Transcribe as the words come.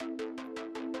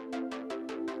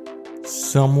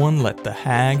Someone let the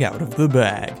hag out of the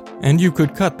bag, and you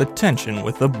could cut the tension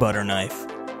with a butter knife.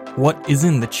 What is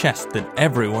in the chest that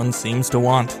everyone seems to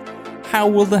want? How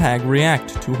will the hag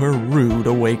react to her rude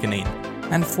awakening?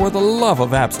 And for the love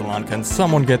of Absalom, can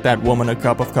someone get that woman a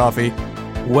cup of coffee?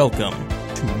 Welcome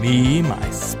to Me, My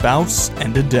Spouse,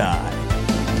 and a Die.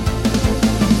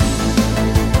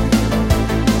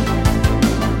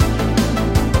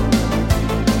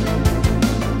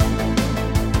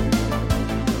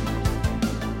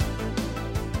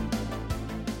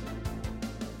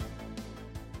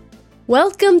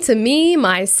 Welcome to Me,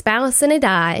 My Spouse, and a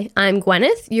Die. I'm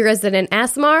Gwyneth, your resident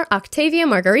Aasimar, Octavia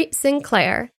Marguerite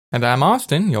Sinclair. And I'm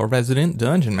Austin, your resident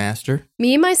Dungeon Master.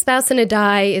 Me, My Spouse, and a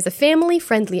Die is a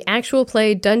family-friendly actual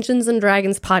play Dungeons &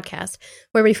 Dragons podcast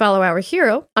where we follow our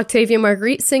hero, Octavia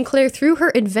Marguerite Sinclair, through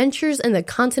her adventures in the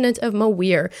continent of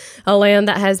Mawir, a land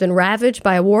that has been ravaged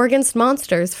by a war against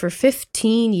monsters for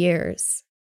 15 years.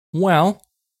 Well,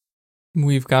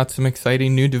 we've got some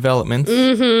exciting new developments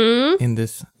in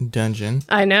this dungeon.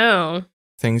 I know.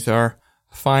 Things are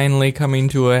finally coming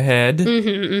to a head.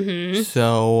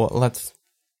 So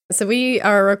we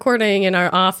are recording in our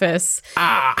office.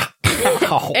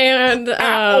 And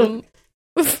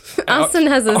Austin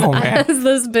has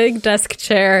this big desk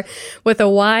chair with a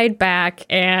wide back,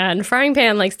 and Frying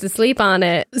Pan likes to sleep on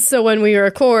it. So when we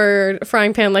record,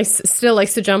 Frying Pan still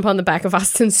likes to jump on the back of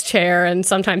Austin's chair and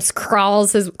sometimes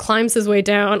climbs his way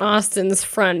down Austin's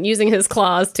front using his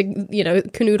claws to,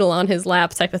 canoodle on his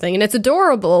lap type of thing. And it's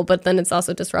adorable, but then it's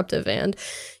also disruptive, and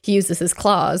he uses his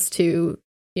claws to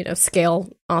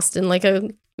scale Austin like a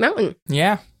mountain.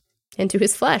 Yeah. Into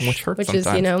his flesh, which is,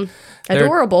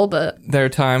 adorable, but... There are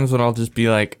times when I'll just be,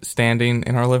 standing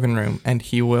in our living room, and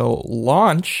he will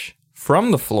launch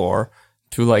from the floor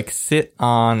to, sit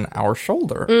on our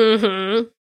shoulder. Mm-hmm.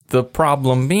 The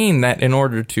problem being that in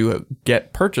order to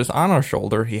get purchase on our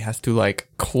shoulder, he has to,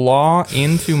 claw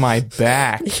into my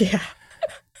back. Yeah.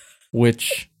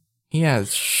 Which, he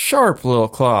has sharp little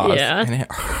claws. Yeah. And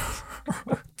it hurts.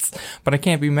 But I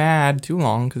can't be mad too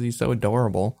long because he's so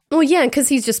adorable. Well, yeah, because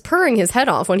he's just purring his head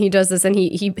off when he does this, and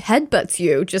he headbutts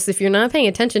you. Just if you're not paying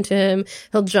attention to him,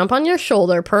 he'll jump on your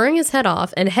shoulder, purring his head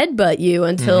off, and headbutt you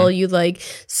until you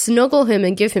snuggle him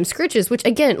and give him scritches. Which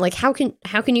again, how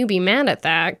can you be mad at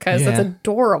that? Because that's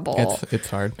adorable. It's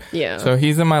hard. Yeah. So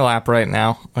he's in my lap right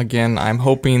now. Again, I'm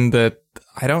hoping that.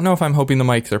 I don't know if I'm hoping the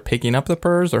mics are picking up the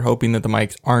purrs or hoping that the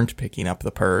mics aren't picking up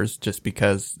the purrs just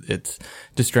because it's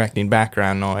distracting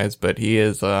background noise, but he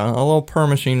is a little purr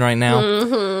machine right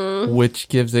now, which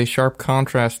gives a sharp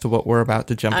contrast to what we're about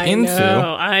to jump into.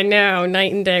 I know.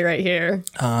 Night and day right here.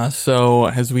 So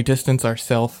as we distance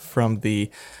ourselves from the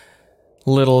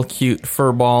little cute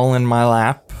fur ball in my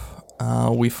lap,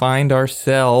 we find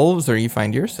ourselves, or you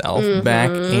find yourself,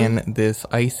 back in this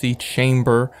icy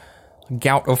chamber,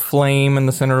 gout of flame in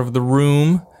the center of the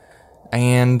room,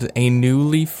 and a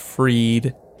newly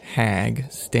freed hag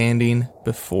standing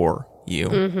before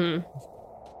you.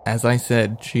 As I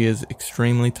said, she is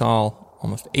extremely tall,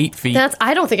 almost 8 feet.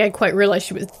 I don't think I quite realized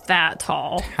she was that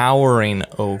tall. Towering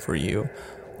over you,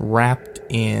 wrapped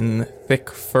in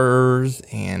thick furs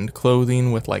and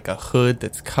clothing with a hood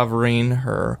that's covering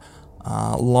her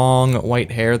long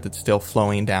white hair that's still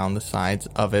flowing down the sides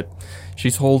of it.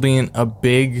 She's holding a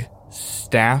big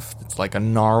staff that's like a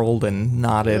gnarled and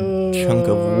knotted chunk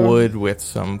of wood with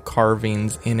some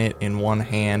carvings in it in one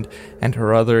hand, and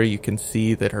her other, you can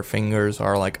see that her fingers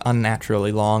are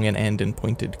unnaturally long and end in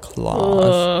pointed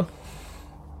claws.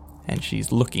 And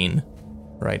she's looking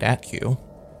right at you,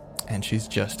 and she's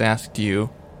just asked you,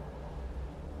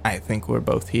 I think we're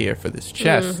both here for this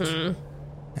chest,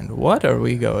 and what are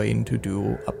we going to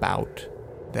do about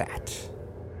that?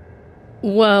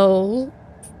 Well,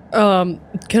 can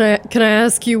I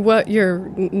ask you what your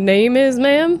name is,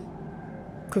 ma'am?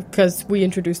 Because we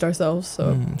introduced ourselves,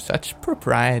 so... Such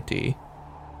propriety.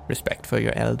 Respect for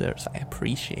your elders, I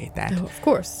appreciate that. Oh, of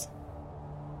course.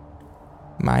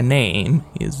 My name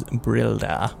is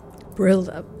Brilda.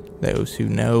 Brilda. Those who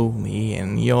know me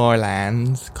in your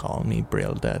lands call me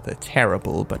Brilda the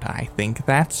Terrible, but I think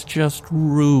that's just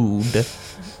rude.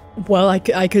 Well,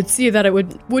 I could see that it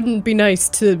wouldn't be nice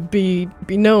to be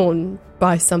known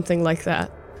by something like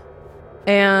that.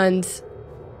 And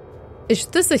is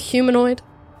this a humanoid?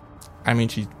 I mean,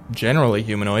 she's generally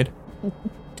humanoid.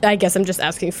 I guess I'm just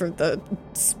asking for the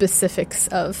specifics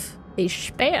of a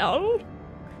spell.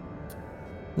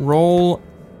 Roll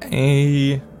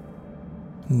a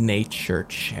nature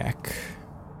check.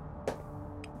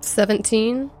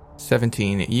 17.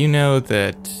 You know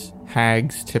that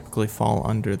hags typically fall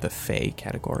under the Fae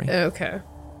category. Okay.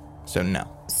 So no.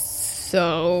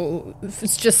 So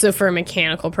it's just so for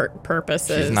mechanical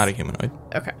purposes. She's not a humanoid.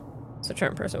 Okay. So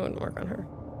charm person wouldn't work on her.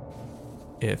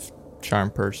 If charm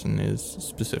person is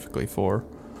specifically for...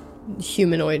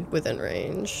 Humanoid within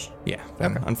range. Yeah.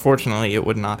 Then unfortunately, it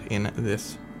would not in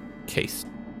this case.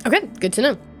 Okay, good to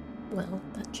know. Well,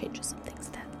 that changes some things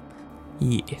then.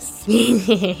 Yes.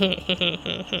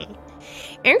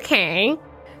 Okay.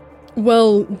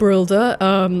 Well,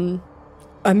 Brilda,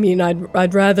 I mean,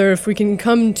 I'd rather if we can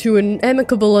come to an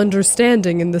amicable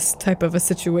understanding in this type of a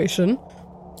situation.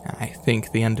 I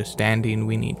think the understanding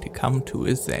we need to come to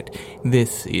is that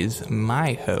this is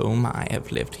my home. I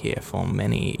have lived here for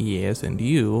many years, and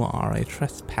you are a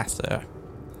trespasser.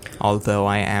 Although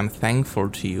I am thankful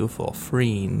to you for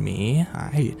freeing me,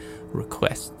 I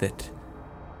request that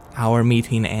our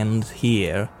meeting ends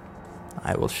here.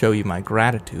 I will show you my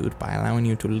gratitude by allowing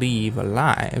you to leave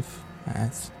alive,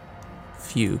 as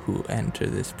few who enter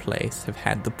this place have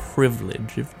had the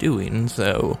privilege of doing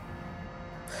so.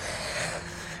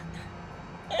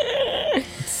 It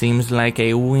seems like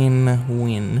a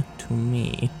win-win to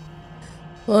me.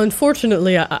 Well,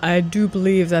 unfortunately, I do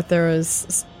believe that there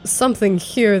is something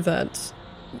here that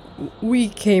we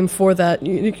came for that,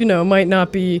 you know, might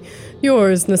not be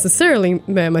yours necessarily,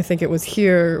 ma'am. I think it was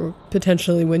here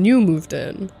potentially when you moved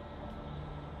in.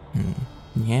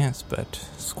 Yes, but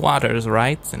squatters'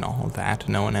 rights and all that.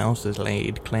 No one else has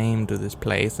laid claim to this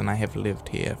place, and I have lived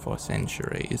here for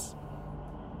centuries.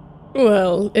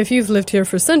 Well, if you've lived here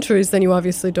for centuries, then you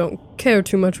obviously don't care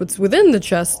too much what's within the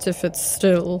chest if it's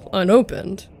still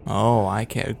unopened. Oh, I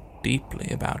care deeply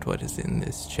about what is in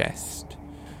this chest.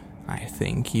 I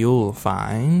think you'll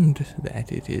find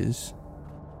that it is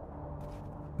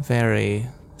very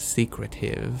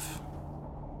secretive.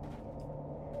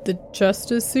 The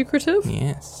chest is secretive?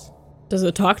 Yes, Does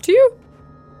it talk to you?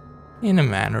 in a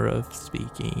manner of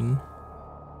speaking.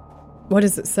 What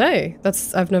does it say?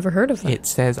 I've never heard of that. It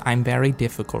says I'm very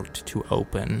difficult to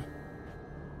open.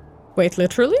 Wait,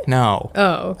 literally? No.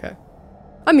 Oh, okay.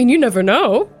 I mean, you never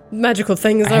know. Magical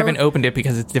things I haven't opened it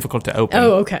because it's difficult to open.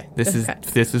 Oh, okay. This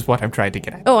is what I'm trying to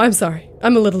get at. Oh, I'm sorry.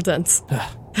 I'm a little dense.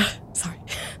 Sorry.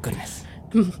 Goodness.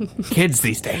 Kids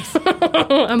these days.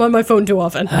 I'm on my phone too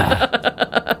often.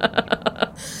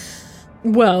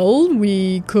 Well,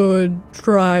 we could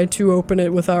try to open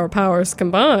it with our powers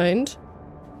combined.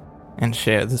 And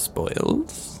share the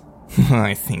spoils?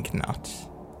 I think not.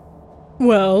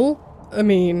 Well, I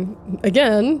mean,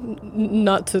 again,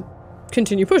 not to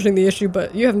continue pushing the issue,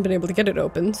 but you haven't been able to get it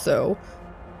open, so...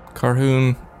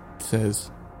 Carhoon says,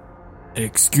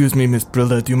 Excuse me, Miss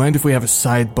Brilda, do you mind if we have a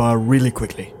sidebar really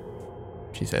quickly?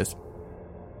 she says,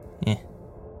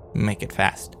 make it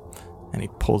fast. And he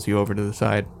pulls you over to the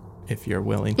side, if you're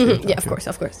willing to. Yeah, of course.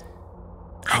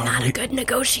 I'm not a good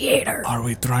negotiator. Are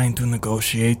we trying to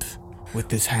negotiate with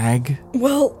this hag?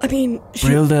 Well, I mean...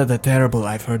 Brilda the Terrible,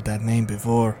 I've heard that name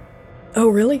before. Oh,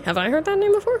 really? Have I heard that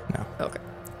name before? No. Okay.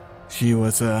 She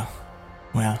was,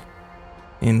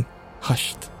 in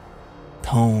hushed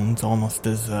tones, almost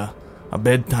as a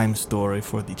bedtime story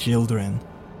for the children.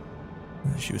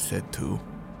 She was said to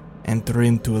enter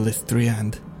into Lystria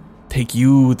and take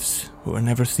youths who are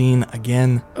never seen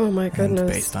again. Oh my goodness. And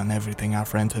based on everything our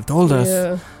friends have told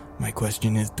us, my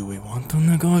question is, do we want to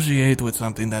negotiate with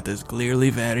something that is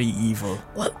clearly very evil?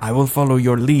 What? I will follow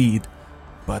your lead,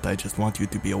 but I just want you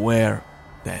to be aware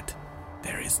that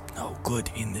there is no good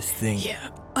in this thing. Yeah.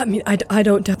 I mean, I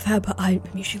don't doubt that, but I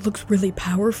mean, she looks really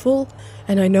powerful,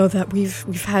 and I know that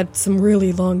we've had some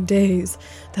really long days.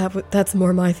 That's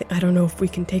more my thing. I don't know if we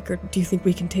can take her. Do you think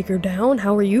we can take her down?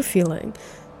 How are you feeling?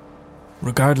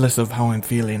 Regardless of how I'm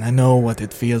feeling, I know what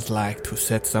it feels like to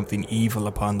set something evil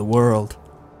upon the world,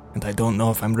 and I don't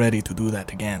know if I'm ready to do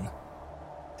that again.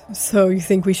 So you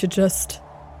think we should just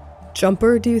jump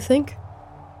her, do you think?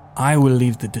 I will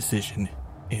leave the decision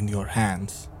in your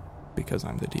hands. Because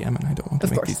I'm the DM and I don't want to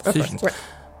make these decisions. Right.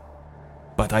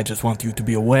 But I just want you to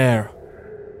be aware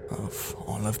of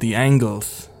all of the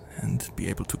angles and be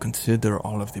able to consider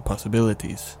all of the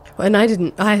possibilities. And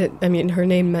I mean, her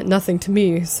name meant nothing to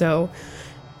me, so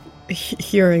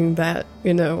hearing that,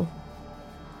 you know,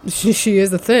 she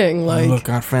is a thing, like... Look,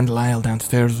 our friend Lyle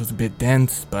downstairs was a bit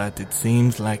dense, but it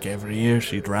seems like every year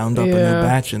she'd round up a new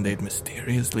batch and they'd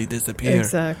mysteriously disappear.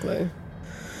 Exactly.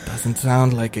 Doesn't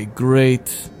sound like a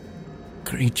great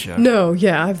creature. No,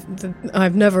 yeah,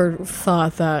 I've never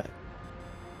thought that.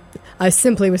 I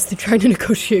simply was trying to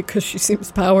negotiate because she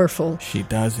seems powerful. She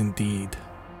does indeed.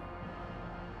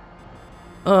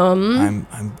 I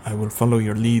will follow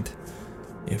your lead.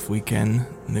 If we can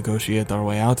negotiate our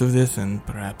way out of this and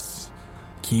perhaps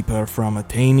keep her from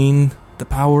attaining the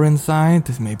power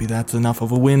inside, maybe that's enough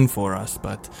of a win for us,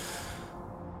 but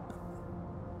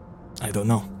I don't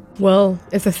know. Well,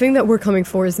 if the thing that we're coming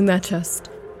for is in that chest,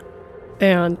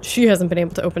 and she hasn't been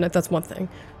able to open it, that's one thing.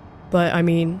 But, I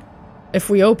mean, if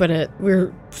we open it,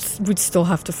 we'd still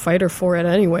have to fight her for it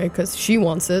anyway, because she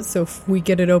wants it, so if we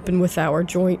get it open with our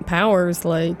joint powers,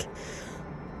 like,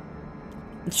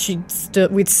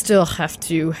 we'd still have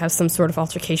to have some sort of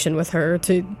altercation with her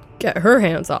to get her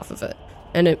hands off of it.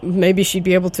 And maybe she'd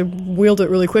be able to wield it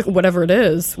really quick, whatever it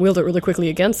is, wield it really quickly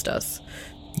against us.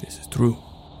 This is true.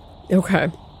 Okay.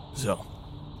 So,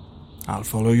 I'll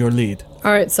follow your lead.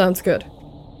 Alright, sounds good.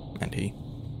 And he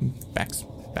backs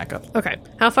back up. Okay.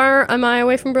 How far am I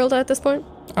away from Brilda at this point?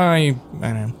 I don't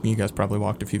know. You guys probably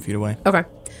walked a few feet away. Okay.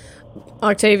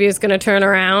 Octavia's gonna turn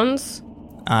around.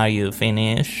 Are you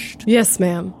finished? Yes,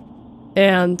 ma'am.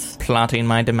 And Plotting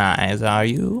my demise, are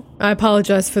you? I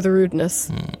apologize for the rudeness.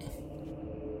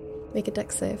 Make a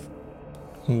dex save.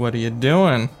 What are you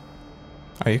doing?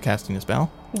 Are you casting a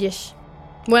spell? Yes.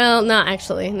 Well, not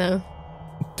actually, no.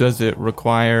 Does it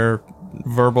require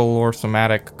verbal or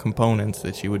somatic components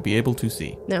that you would be able to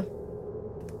see? No.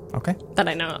 Okay. That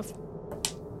I know of.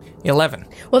 11.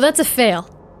 Well, that's a fail.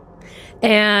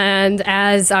 And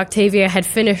as Octavia had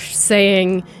finished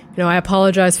saying, I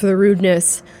apologize for the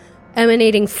rudeness,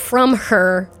 emanating from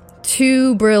her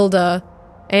to Brilda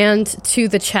and to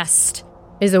the chest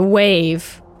is a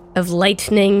wave of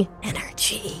lightning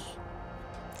energy.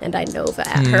 And I Nova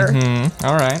at her.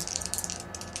 All right.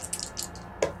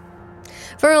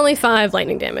 For only 5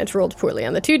 lightning damage, rolled poorly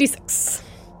on the 2d6.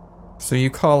 So you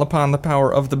call upon the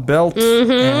power of the belt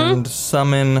and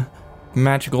summon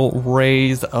magical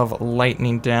rays of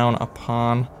lightning down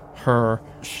upon her.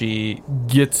 She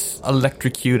gets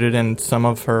electrocuted and some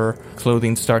of her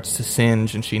clothing starts to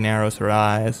singe, and she narrows her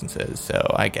eyes and says,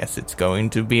 "So I guess it's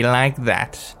going to be like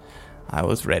that. I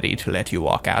was ready to let you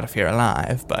walk out of here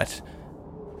alive, but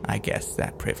I guess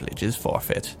that privilege is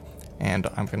forfeit." And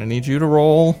I'm going to need you to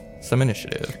roll some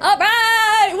initiative. All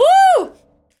right! Woo!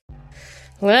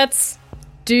 Let's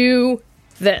do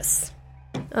this.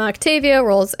 Octavia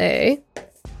rolls a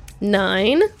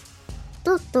 9.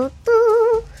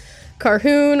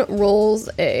 Carhoon rolls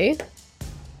a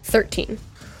 13.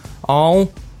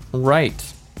 All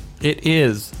right. It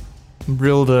is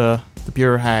Brilda the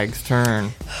Bure Hag's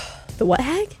turn. The what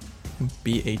hag?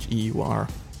 Bheur.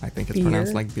 I think it's Bure.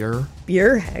 pronounced like Bure.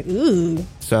 Bure hag. Ooh.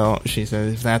 So she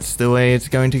says, if that's the way it's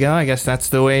going to go, I guess that's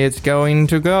the way it's going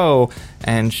to go.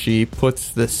 And she puts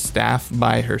the staff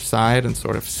by her side and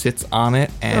sort of sits on it,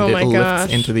 and Oh my it gosh.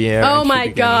 lifts into the air. Oh and she my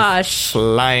begins gosh.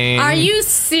 Flying. Are you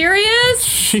serious?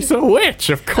 She's a witch.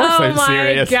 Of course Oh I'm my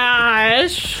serious.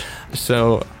 gosh.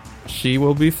 So she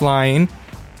will be flying.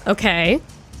 Okay.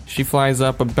 She flies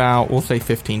up about, we'll say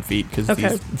 15 feet, because Okay.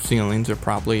 these ceilings are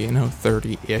probably,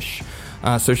 30-ish.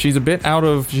 So she's out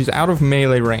of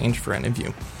melee range for any of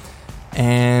you.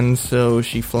 And so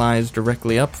she flies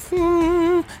directly up,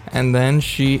 and then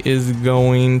she is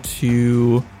going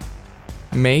to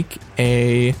make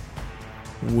a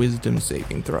wisdom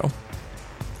saving throw.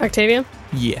 Octavia?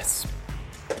 Yes.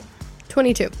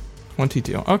 22.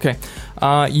 22. Okay.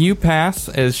 You pass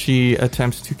as she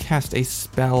attempts to cast a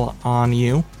spell on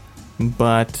you,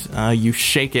 but you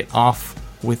shake it off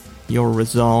with your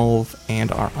resolve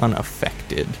and are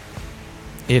unaffected.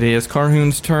 It is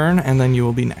Carhoon's turn, and then you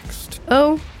will be next.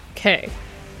 Okay.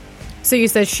 So you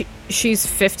said she's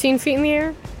 15 feet in the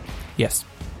air? Yes.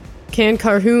 Can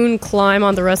Carhoon climb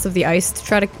on the rest of the ice to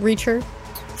try to reach her?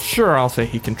 Sure, I'll say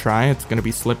he can try. It's going to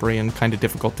be slippery and kind of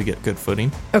difficult to get good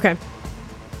footing. Okay.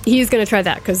 He's going to try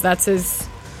that because that's his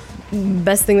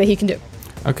best thing that he can do.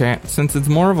 Okay, since it's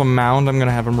more of a mound, I'm going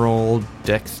to have him roll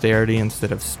dexterity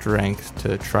instead of strength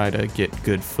to try to get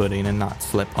good footing and not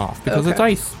slip off, because it's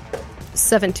Okay. ice.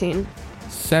 17.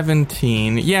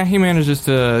 17. Yeah, he manages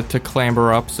to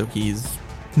clamber up, so he's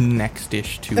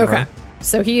next-ish to Okay. her.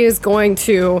 So he is going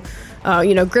to,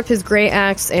 grip his gray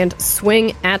axe and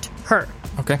swing at her.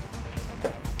 Okay,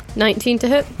 19 to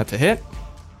hit. that's a hit.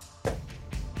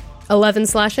 11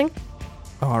 slashing.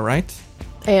 All right.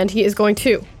 And he is going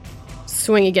to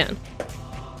swing again.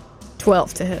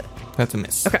 12 to hit. That's a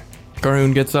miss. Okay.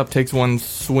 Carhoon gets up, takes one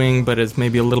swing, but is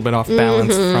maybe a little bit off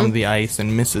balance from the ice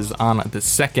and misses on the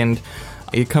second.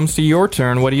 It comes to your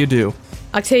turn. What do you do?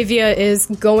 Octavia is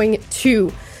going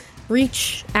to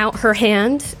reach out her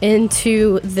hand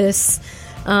into this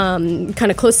kind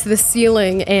of close to the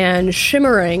ceiling and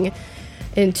shimmering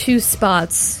in 2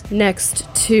 spots next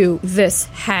to this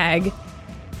hag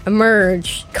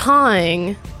emerge,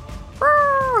 cawing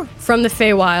from the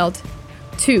Feywild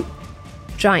 2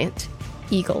 giant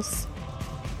eagles.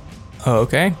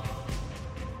 Okay.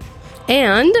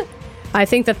 And I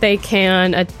think that they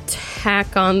can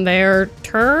attack on their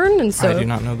turn, and so I do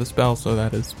not know the spell, so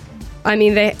that is... I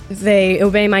mean, they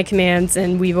obey my commands,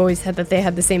 and we've always had that they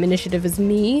have the same initiative as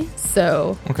me,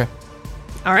 so... Okay.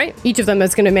 All right. Each of them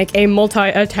is going to make a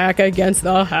multi-attack against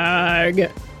the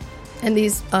hag. And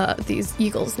these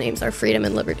eagles' names are Freedom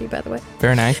and Liberty, by the way.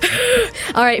 Very nice.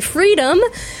 All right, Freedom.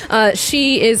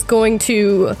 She is going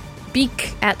to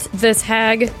beak at this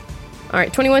hag. All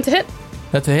right, 21 to hit.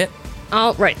 That's a hit.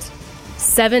 All right.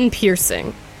 7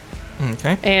 piercing.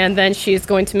 Okay. And then she's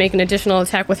going to make an additional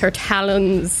attack with her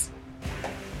talons.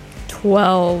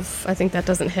 12. I think that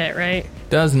doesn't hit, right?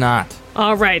 Does not.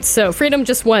 All right, so Freedom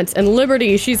just went, and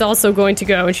Liberty, she's also going to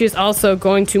go, and she's also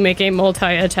going to make a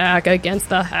multi-attack against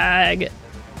the hag.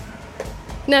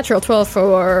 Natural 12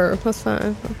 for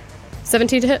 +5.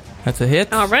 17 to hit. That's a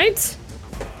hit. All right.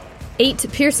 8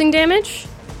 piercing damage.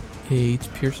 8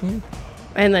 piercing.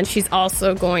 And then she's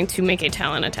also going to make a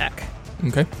talon attack.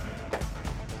 Okay.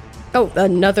 Oh,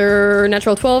 another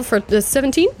natural 12 for the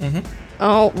 17? Mm-hmm.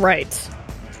 All right.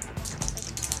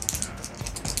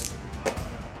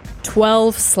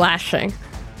 12 slashing.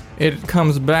 It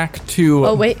comes back to...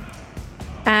 Oh, wait.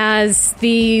 As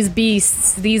these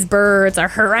beasts, these birds, are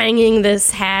haranguing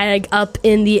this hag up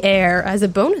in the air as a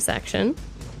bonus action,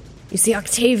 you see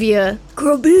Octavia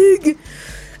grow big,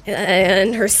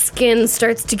 and her skin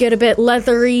starts to get a bit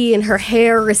leathery, and her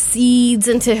hair recedes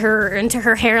into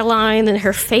her hairline, and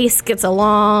her face gets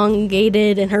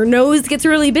elongated, and her nose gets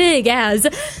really big as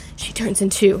she turns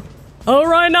into a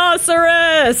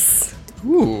rhinoceros.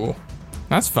 Ooh,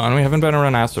 that's fun. We haven't been a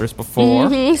rhinoceros before.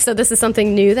 Mm-hmm. So this is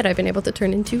something new that I've been able to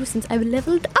turn into since I've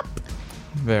leveled up.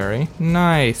 Very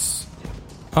nice.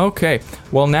 Okay,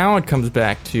 well now it comes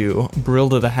back to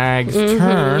Brilda the Hag's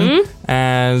turn,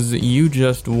 as you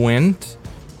just went.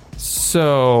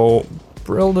 So,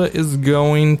 Brilda is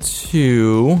going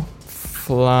to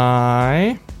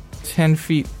fly 10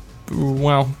 feet,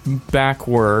 well,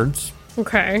 backwards.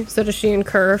 Okay, so does she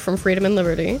incur from Freedom and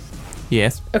Liberty?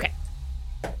 Yes. Okay.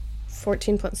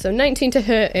 14 points, so 19 to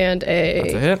hit, and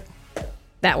That's a hit.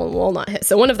 that one will not hit.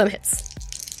 So one of them hits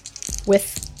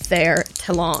with their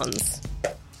talons.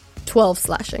 12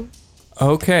 slashing.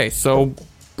 Okay, so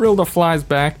Brilda flies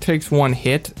back, takes 1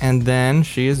 hit, and then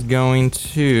she is going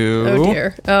to... Oh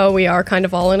dear. Oh, we are kind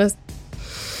of all in a...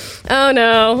 Oh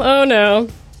no, oh no.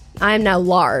 I am now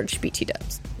large, BT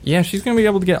dubs. Yeah, she's going to be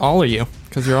able to get all of you,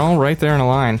 because you're all right there in a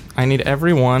line. I need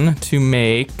everyone to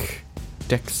make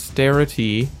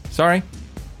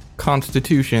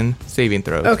Constitution saving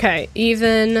throws. Okay,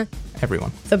 even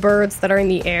Everyone. the birds that are in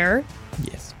the air.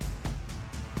 Yes.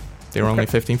 They were only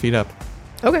 15 feet up,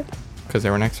 Okay, because they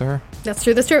were next to her. that's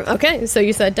true, that's true. Okay, so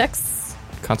you said Dex?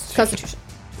 Constitution.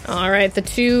 All right, the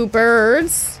 2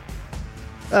 birds,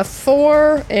 a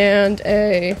 4 and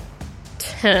a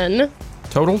 10.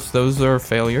 Totals, those are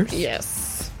failures.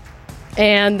 Yes.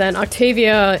 And then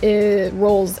Octavia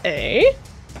rolls a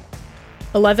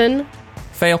 11,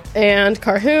 Fail. and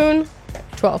Carhoon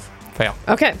 12. Fail.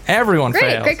 Okay. Everyone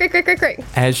Great, fails. great.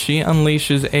 As she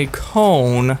unleashes a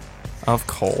cone of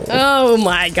cold. Oh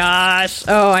my gosh.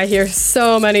 Oh, I hear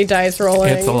so many dice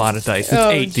rolling. It's a lot of dice. It's Oh,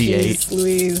 8d8. geez,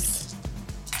 Louise.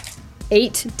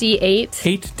 8d8?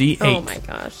 8d8. Oh my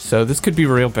gosh. So this could be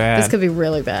real bad. This could be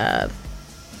really bad.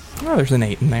 Oh, there's an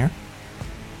 8 in there.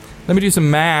 Let me do some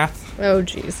math. Oh,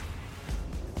 jeez.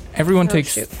 Everyone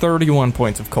takes shoot. 31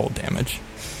 points of cold damage.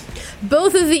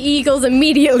 Both of the eagles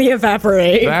immediately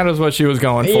evaporate. That is what she was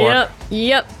going for.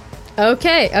 Yep.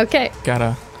 Okay.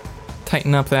 Gotta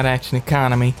tighten up that action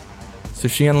economy. So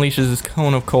she unleashes this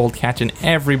cone of cold, catching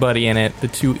everybody in it. The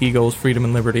 2 eagles, Freedom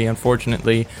and Liberty,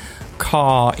 unfortunately,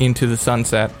 caw into the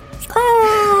sunset.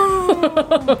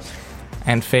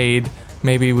 And fade.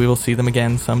 Maybe we will see them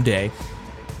again someday.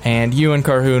 And you and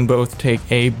Carhoon both take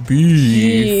a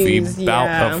beefy Jeez, bout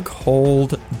yeah. of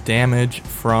cold damage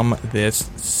from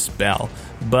this spell.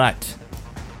 But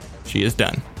she is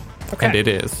done. Okay. And it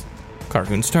is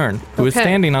Carhoon's turn, who is Okay.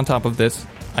 standing on top of this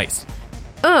ice.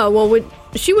 Oh, well,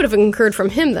 she would have incurred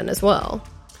from him then as well.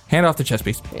 Hand off the chess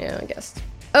piece. Yeah, I guess.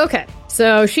 Okay,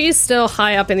 so she's still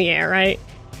high up in the air, right?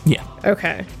 Yeah.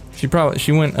 Okay.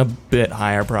 She went a bit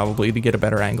higher probably to get a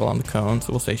better angle on the cone,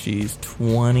 so we'll say she's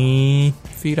 20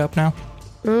 feet up now.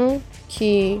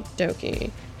 Okie dokie.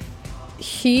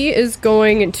 He is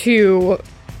going to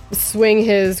swing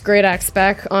his great axe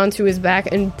back onto his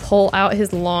back and pull out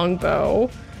his longbow.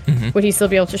 Would he still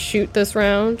be able to shoot this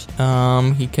round?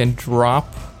 He can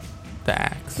drop the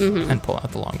axe and pull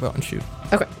out the longbow and shoot,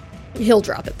 Okay. He'll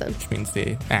drop it then. which means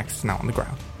the axe is now on the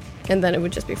ground. And then it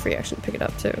would just be free action to pick it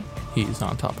up too. He's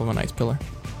on top of an ice pillar.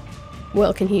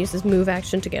 Well, can he use his move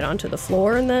action to get onto the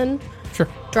floor and then Sure.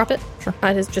 drop it? Sure.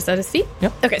 At his feet?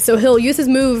 Yep. Okay, so he'll use his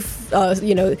move,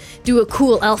 do a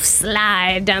cool elf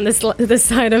slide down the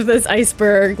side of this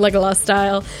iceberg, Legolas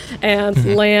style,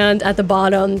 and land at the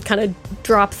bottom, kind of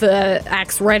drop the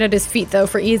axe right at his feet, though,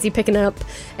 for easy picking up,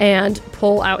 and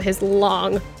pull out his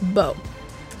long bow.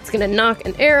 It's going to knock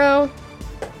an arrow.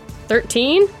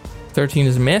 13. 13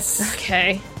 is a miss.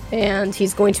 Okay. And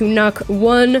he's going to knock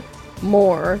one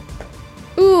more.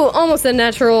 Ooh, almost a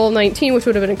natural 19, which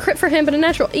would have been a crit for him, but a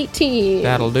natural 18.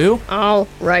 That'll do. All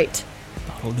right.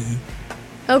 That'll do.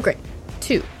 Oh, great.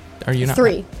 2. Are you not?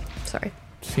 3. Sorry.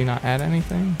 Does he not add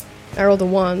anything? I rolled a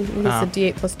 1. It's a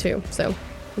d8 plus 2, so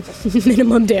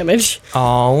minimum damage.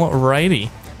 Alrighty.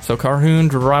 So Carhoon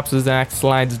drops his axe,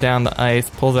 slides down the ice,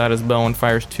 pulls out his bow, and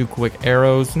fires 2 quick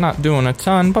arrows. Not doing a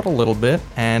ton, but a little bit.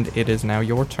 And it is now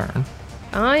your turn.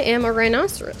 I am a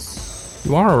rhinoceros.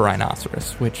 You are a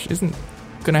rhinoceros, which isn't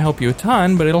going to help you a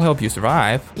ton, but it'll help you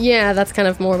survive. Yeah, that's kind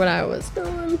of more what I was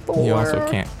going for. You also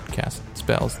can't cast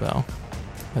spells, though,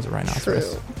 as a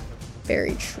rhinoceros. True.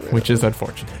 Very true. Which is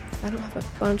unfortunate. I don't have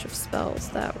a bunch of spells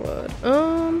that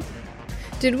would.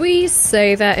 Did we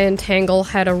say that Entangle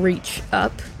had a reach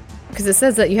up? Because it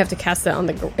says that you have to cast it on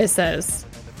the. It says,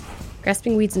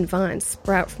 grasping weeds and vines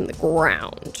sprout from the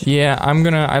ground. Yeah,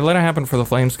 I let it happen for the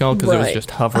flame skull because it was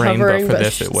just hovering, but for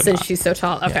this it would since not. she's so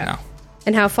tall. Okay. Yeah, no.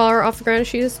 And how far off the ground is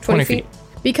she? 20 feet.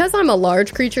 Because I'm a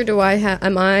large creature,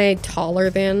 am I taller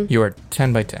than You are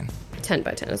 10 by 10. 10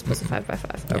 by 10 as opposed to 5 by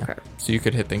 5? Yeah. Okay. So you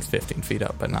could hit things 15 feet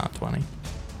up, but not 20.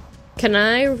 Can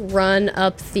I run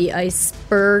up the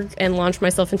iceberg and launch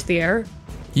myself into the air?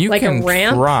 You Like a can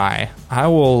ramp? try. I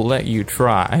will let you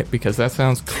try because that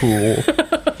sounds cool.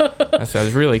 That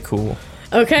sounds really cool.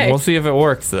 Okay. We'll see if it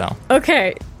works though.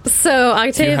 Okay. So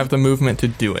I Do you take have the movement to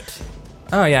do it?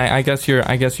 Oh yeah, I guess you're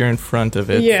in front of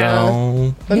it. Yeah.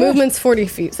 So my movement's 40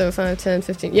 feet, so 5, 10,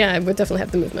 15. Yeah, I would definitely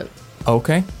have the movement.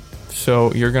 okay.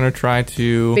 So you're gonna try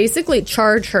to. Basically,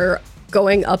 charge her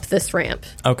going up this ramp.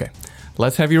 Okay.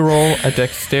 Let's have you roll a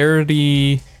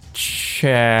dexterity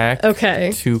check.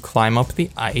 Okay. To climb up the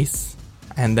ice,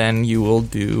 and then you will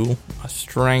do a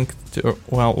strength.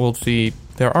 Well, we'll see.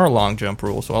 There are long jump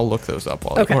rules, so I'll look those up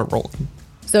while Okay. we're rolling.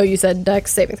 So you said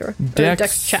Dex saving throw. Or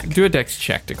Dex check. Do a dex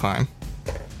check to climb.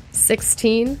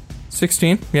 16.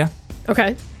 16. Yeah.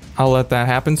 Okay. I'll let that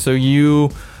happen. So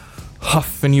you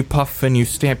huff and you puff and you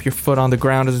stamp your foot on the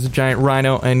ground as a giant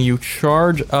rhino, and you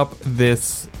charge up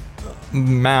this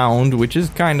mound, which is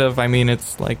kind of,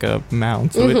 it's like a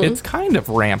mound, so it's kind of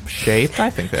ramp shaped. I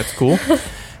think that's cool.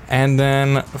 And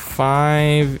then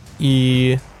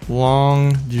 5e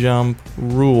long jump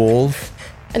rules.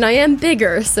 And I am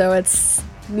bigger, so it's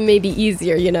maybe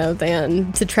easier,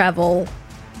 than to travel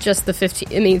just the 15.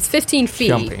 It's 15 feet.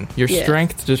 Jumping. Your Yeah.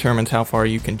 strength determines how far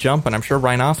you can jump, and I'm sure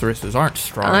rhinoceroses aren't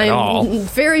strong at I'm all.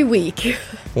 very weak.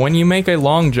 When you make a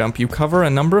long jump, you cover a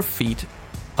number of feet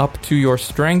up to your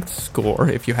strength score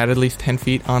if you had at least 10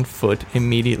 feet on foot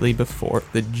immediately before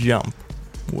the jump,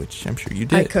 which I'm sure you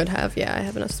did. I could have, yeah, I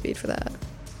have enough speed for that.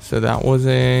 So that was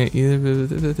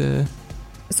a...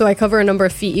 So I cover a number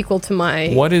of feet equal to my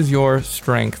What is your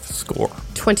strength score?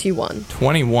 21.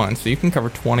 21. So you can cover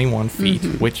 21 feet,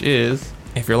 which is,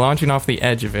 if you're launching off the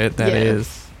edge of it, that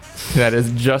Yeah.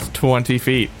 is just 20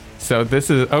 feet. So this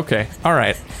is... Okay. All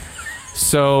right.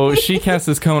 So she casts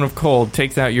this cone of cold,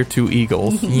 takes out your 2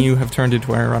 eagles. You have turned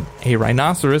into a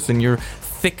rhinoceros, and your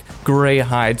thick gray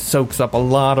hide soaks up a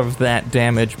lot of that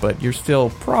damage, but you're still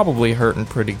probably hurting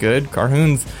pretty good.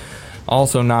 Carhoon's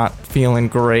also not feeling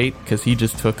great because he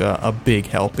just took a big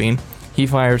helping. He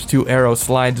fires 2 arrows,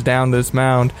 slides down this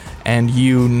mound, and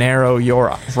you narrow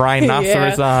your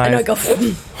rhinoceros eyes. And I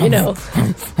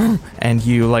go, And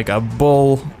you, like a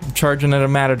bull charging at a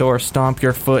matador, stomp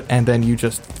your foot, and then you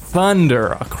just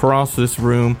thunder across this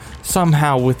room.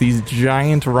 Somehow, with these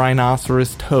giant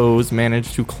rhinoceros toes,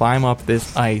 manage to climb up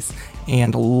this ice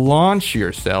and launch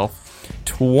yourself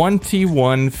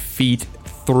 21 feet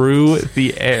through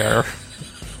the air.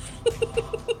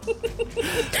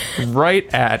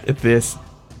 Right at this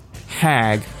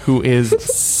hag who is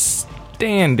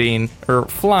standing or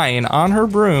flying on her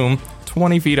broom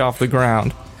 20 feet off the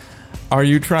ground. Are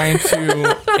you trying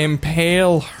to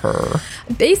impale her?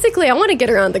 Basically, I want to get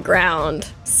her on the ground.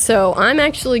 So I'm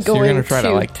actually So going you're going to try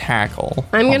to tackle.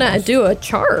 I'm going to almost. do a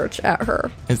charge at her.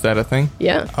 Is that a thing?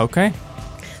 Yeah. Okay.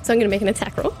 So I'm going to make an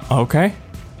attack roll Okay.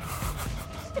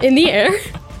 in the air.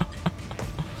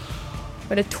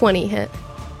 Would a 20 hit?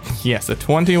 Yes, a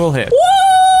 20 will hit.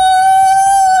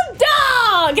 Woo!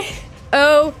 Dog!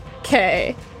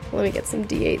 Okay. Let me get some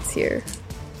d8s here.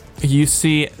 You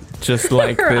see just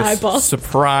like Her this eyeballs.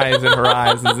 surprise in her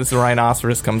eyes as this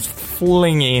rhinoceros comes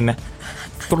flinging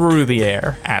through the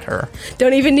air at her.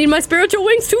 Don't even need my spiritual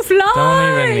wings to fly.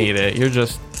 Don't even need it. You're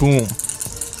just boom.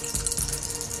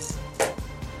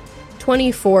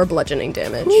 24 bludgeoning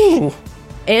damage. Ooh.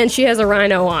 And she has a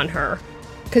rhino on her.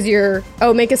 Because you're...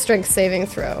 Oh, make a strength saving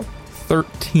throw.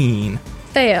 13.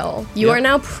 Fail. You Yep. are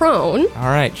now prone. All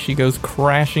right, she goes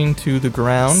crashing to the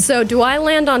ground. So do I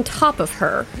land on top of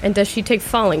her? And does she take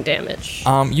falling damage?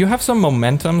 You have some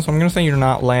momentum, so I'm going to say you're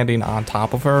not landing on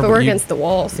top of her. but we're you, against the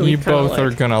wall, so you we kinda both are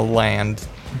like... going to land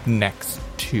next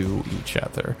to each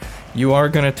other. You are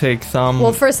going to take some...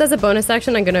 Well, first, as a bonus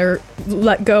action, I'm going to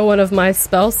let go one of my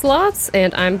spell slots,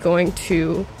 and I'm going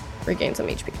to regain some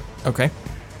HP. Okay.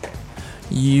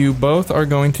 You both are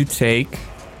going to take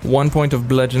 1 point of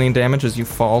bludgeoning damage as you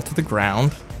fall to the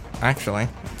ground. Actually,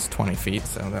 it's 20 feet,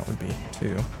 so that would be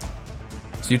 2.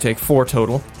 So you take 4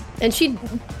 total. And she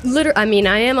literally, I mean,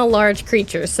 I am a large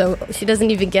creature, so she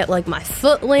doesn't even get, like, my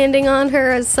foot landing on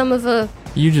her as some of a...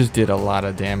 You just did a lot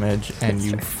of damage, and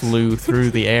you flew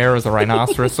through the air as a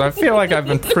rhinoceros, so I feel like I've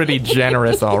been pretty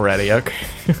generous already, okay?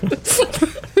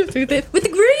 with the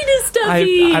greatest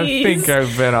stuffies! I think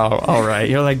I've been all right.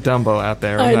 You're like Dumbo out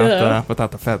there I know.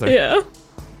 without the feather. Yeah.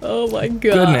 Oh my gosh.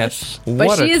 Goodness. But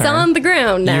what she a is turn. on the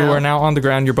ground now. You are now on the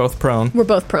ground. You're both prone. We're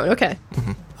both prone. Okay.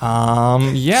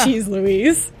 Yeah. Jeez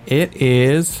Louise. It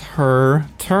is her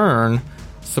turn.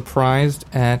 Surprised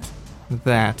at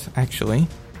that, actually.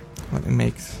 Let me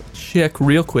make a check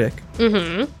real quick.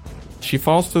 Mm-hmm. She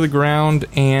falls to the ground,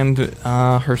 and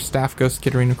her staff goes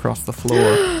skittering across the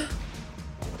floor.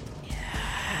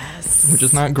 Yes. Which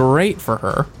is not great for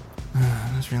her.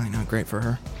 That's really not great for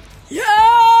her.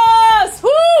 Yes!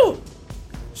 Woo!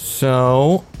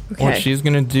 So, what Okay. she's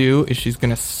going to do is she's going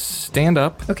to stand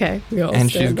up. Okay. We all And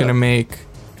she's stand going to up.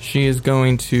 she is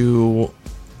going to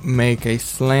make a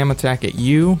slam attack at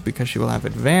you because she will have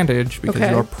advantage because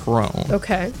Okay. you're prone.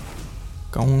 Okay.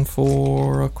 Going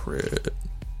for a crit.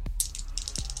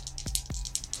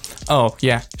 Oh,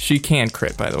 yeah. She can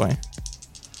crit, by the way.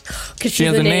 Because She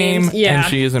has a name, Yeah. and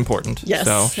she is important. Yes.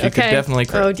 So she okay. could definitely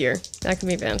crit. Oh dear. That could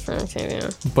be bad for her, too, yeah.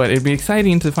 But it'd be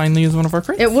exciting to finally use one of our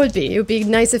crits. It would be. It would be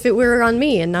nice if it were on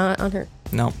me and not on her.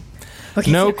 No.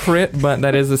 Okay. No crit, but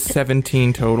that is a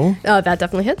 17 total. Oh, that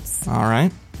definitely hits. All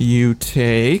right. You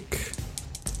take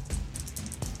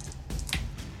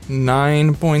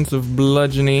 9 points of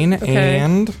bludgeoning Okay.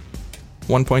 and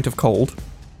 1 point of cold.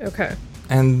 Okay.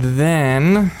 And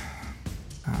then...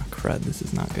 Ah, crud, this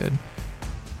is not good.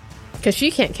 Because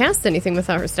she can't cast anything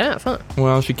without her staff, huh?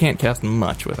 Well, she can't cast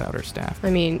much without her staff. I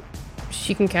mean,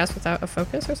 she can cast without a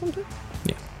focus or something?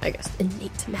 Yeah. I guess.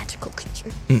 Innate magical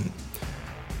creature.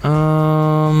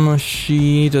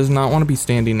 She does not want to be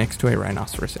standing next to a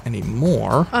rhinoceros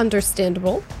anymore.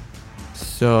 Understandable.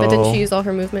 So... But didn't she use all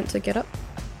her movement to get up?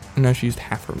 No, she used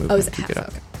half her movement Oh, is it to half? get up.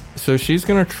 Okay. So she's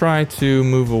going to try to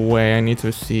move away. I need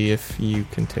to see if you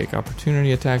can take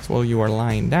opportunity attacks while you are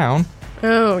lying down,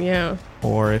 Oh, yeah.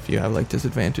 or if you have like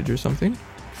disadvantage or something.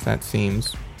 That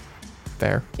seems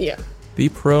fair. Yeah. The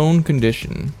prone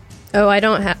condition. Oh, I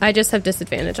don't have... I just have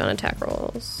disadvantage on attack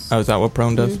rolls. Oh, is that what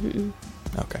prone does? Mhm.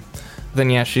 Okay. Then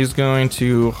yeah, she's going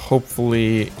to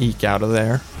hopefully eke out of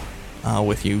there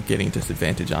with you getting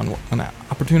disadvantage on an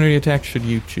opportunity attack should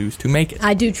you choose to make it.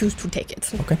 I do choose to take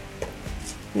it. Okay.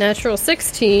 Natural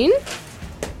 16.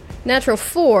 Natural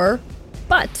 4.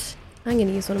 But I'm going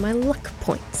to use one of my luck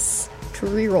points to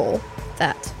reroll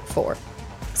that 4.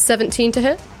 17 to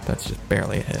hit. That's just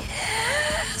barely a hit.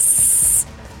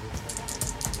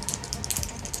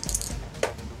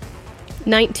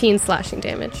 19 slashing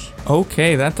damage.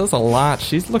 Okay, that does a lot.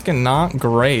 She's looking not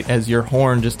great as your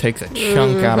horn just takes a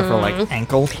chunk out of her like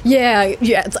ankle. Yeah,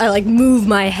 it's, I like move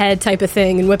my head type of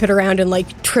thing and whip it around and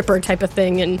like trip her type of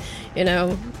thing, and you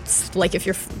know, it's like if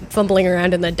you're fumbling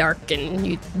around in the dark and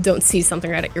you don't see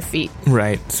something right at your feet.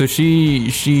 Right. So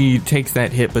she takes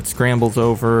that hit but scrambles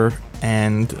over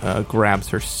and grabs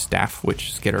her staff,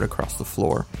 which skittered across the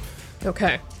floor.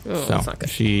 Okay. Oh, So that's not good.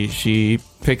 she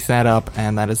picks that up,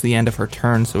 and that is the end of her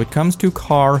turn. So it comes to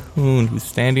Carhoon, who's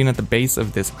standing at the base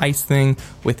of this ice thing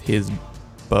with his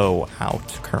bow out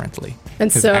currently.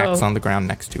 And his so- axe on the ground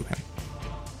next to him.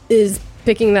 Is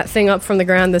picking that thing up from the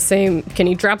ground the same? Can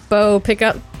you drop bow, pick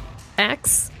up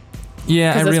axe?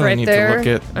 Yeah, I 'Cause it's really right need there.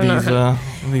 to look I don't know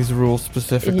at these rules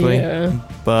specifically. Yeah.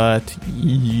 But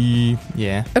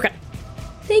yeah. Okay.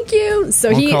 Thank you. So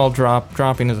We'll call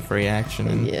dropping as a free action.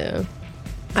 And Yeah.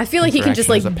 I feel like he can just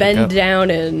Interaction like as a bend pickup. down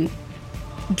and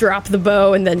drop the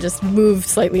bow and then just move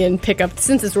slightly and pick up.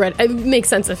 Since it's red, it makes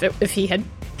sense if he had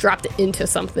dropped it into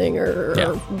something or Yeah.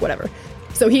 whatever.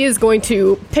 So he is going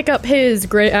to pick up his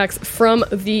great axe from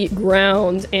the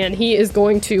ground, and he is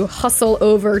going to hustle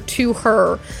over to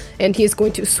her, and he is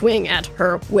going to swing at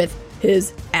her with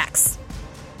his axe.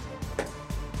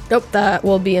 Nope, that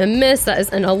will be a miss. That is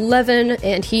an 11,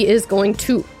 and he is going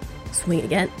to swing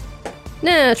again.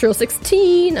 Natural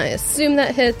 16. I assume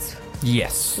that hits.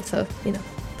 Yes. So,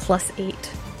 plus 8.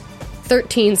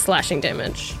 13 slashing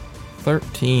damage.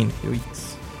 13.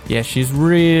 Yeah, she's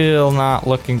real not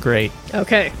looking great.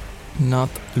 Okay. Not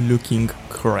looking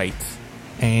great.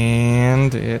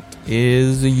 And it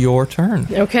is your turn.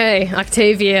 Okay,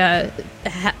 Octavia,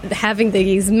 having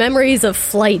these memories of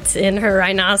flight in her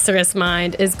rhinoceros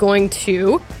mind, is going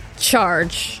to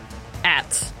charge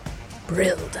at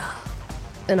Brilda.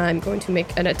 And I'm going to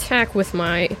make an attack with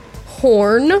my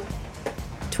horn.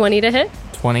 20 to hit.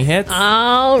 20 hits.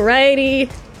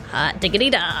 Alrighty. Hot diggity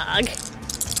dog.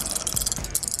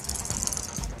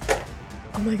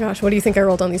 Oh my gosh, what do you think I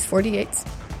rolled on these 48s?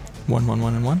 1, 1,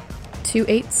 1, and 1. 2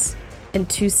 8s and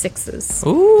 2 6s.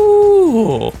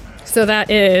 Ooh. So that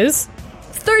is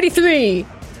 33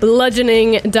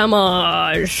 bludgeoning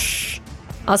damage.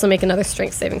 Also make another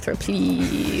strength saving throw,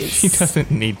 please. She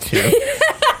doesn't need to.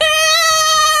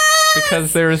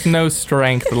 Because there is no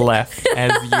strength left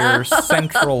as your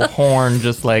central horn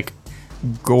just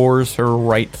gores her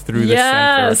right through the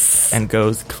center and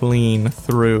goes clean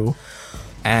through.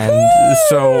 And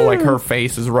so her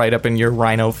face is right up in your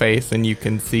rhino face, and you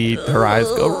can see her eyes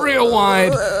go real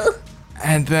wide.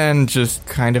 And then just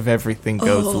kind of everything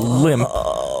goes limp.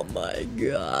 Oh my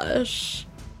gosh.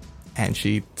 And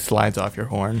she slides off your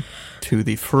horn to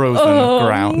the frozen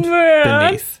ground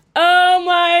beneath. Oh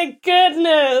my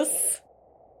goodness.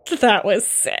 That was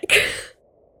sick.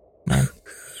 Man.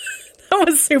 That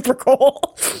was super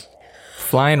cool.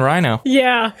 Flying rhino.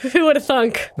 Yeah, who would have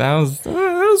thunk? That was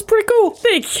pretty cool.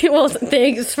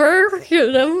 Thanks for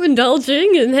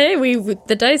indulging, and hey,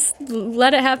 the dice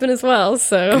let it happen as well.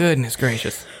 So goodness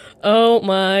gracious. Oh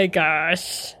my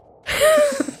gosh.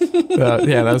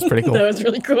 Yeah, that was pretty cool. That was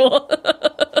really cool.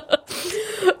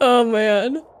 Oh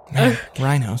man.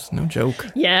 Rhinos, no joke.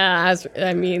 Yeah,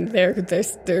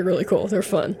 they're really cool. They're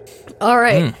fun. All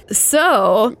right,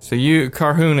 so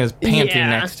Carhoon is panting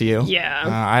next to you. Yeah.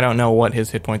 I don't know what his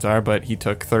hit points are, but he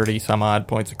took 30 some odd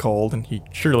points of cold, and he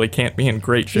surely can't be in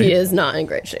great shape. He is not in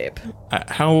great shape.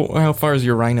 How far is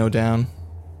your rhino down?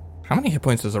 How many hit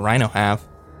points does a rhino have?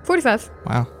 45.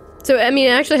 Wow. So it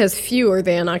actually has fewer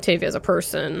than Octavia as a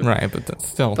person. Right, but that's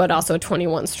still. But also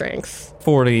 21 strength.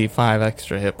 45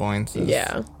 extra hit points.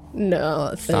 Yeah.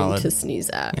 No thing solid. To sneeze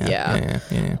at.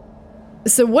 Yeah.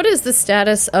 So what is the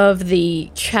status of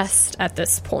the chest at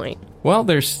this point? Well,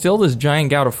 there's still this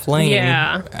giant gout of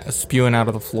flame spewing out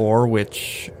of the floor,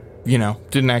 which,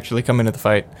 didn't actually come into the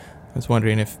fight. I was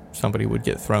wondering if somebody would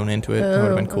get thrown into it. That would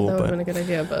have been cool. That would have been a good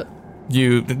idea, but...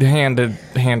 You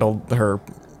handled her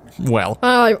well.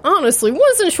 I honestly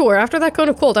wasn't sure. After that cone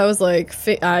of cold, I was like...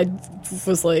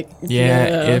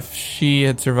 Yeah, if she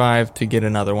had survived to get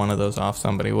another one of those off,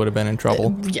 somebody would have been in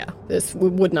trouble. Yeah, this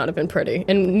would not have been pretty.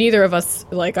 And neither of us,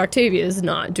 Octavia, is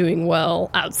not doing well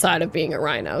outside of being a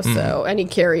rhino, so any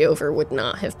carryover would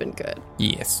not have been good.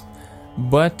 Yes.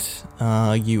 But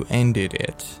you ended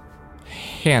it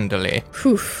handily.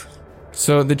 Whew.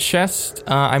 So the chest,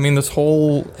 this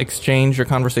whole exchange or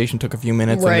conversation took a few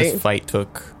minutes, right. and this fight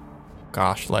took,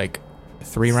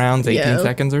 3 rounds, 18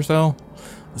 seconds or so.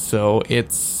 So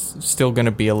it's still going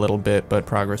to be a little bit, but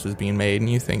progress is being made, and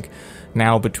you think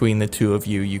now between the two of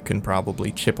you, you can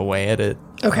probably chip away at it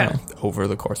over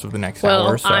the course of the next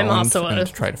hour or so. I'm also and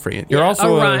try to free it. You're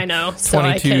also a rhino,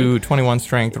 21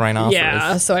 strength rhinoceros.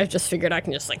 Yeah, so I just figured I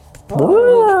can just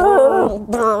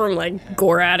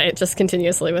gore at it just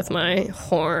continuously with my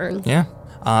horn. Yeah.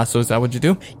 So is that what you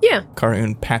do? Yeah.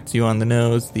 Carhoon pats you on the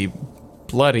nose, the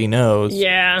bloody nose.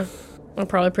 Yeah. I'm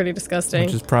probably pretty disgusting.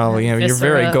 Which is probably, you're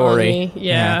very gory.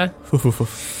 Yeah.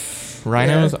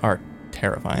 Rhinos are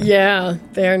terrifying. Yeah,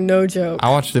 they're no joke. I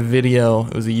watched a video,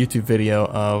 it was a YouTube video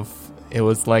of, it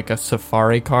was like a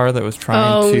safari car that was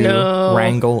trying to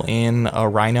wrangle in a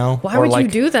rhino. Why would you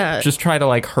do that? Just try to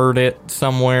hurt it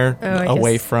somewhere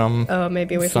away from...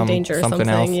 maybe away from danger or something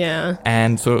else. Yeah.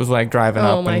 And so it was driving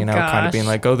up and, kind of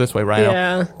being go this way, rhino.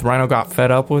 Yeah. The rhino got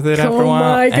fed up with it after a while.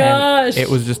 Oh my gosh. And it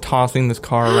was just tossing this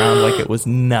car around like it was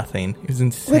nothing. It was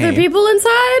insane. Were there people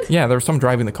inside? Yeah, there was some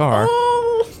driving the car. Oh.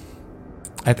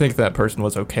 I think that person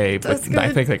was okay, but That's good.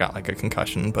 I think they got a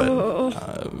concussion, but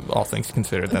all things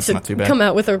considered, that's not too bad. Come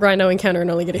out with a rhino encounter and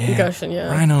only get a concussion,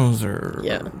 Rhinos are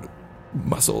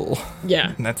muscle.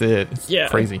 Yeah. And that's it.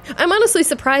 It's crazy. I'm honestly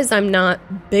surprised I'm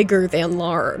not bigger than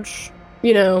large,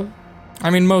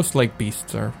 most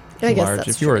beasts are I guess large. that's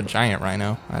If you were a true. giant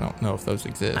rhino, I don't know if those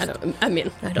exist. I don't But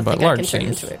think I can large turn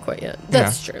seems- into it quite yet.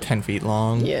 That's true. 10 feet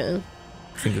long. Yeah.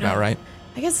 Seems about right.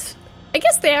 I guess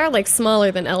they are like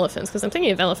smaller than elephants because I'm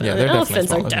thinking of elephants. Yeah, and they're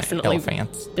elephants are definitely definitely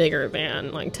elephants. bigger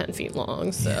than like 10 feet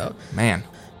long. So, Man.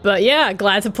 but yeah,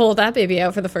 glad to pull that baby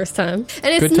out for the first time.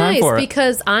 And it's Good time nice for it.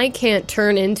 because I can't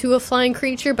turn into a flying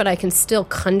creature, but I can still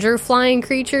conjure flying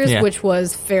creatures, Yeah. which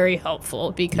was very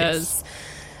helpful because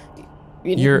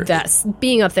You're- that's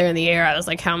being up there in the air. I was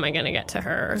like, how am I going to get to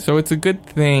her? So it's a good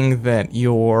thing that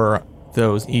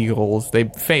those eagles, they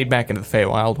fade back into the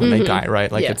Feywild when they die,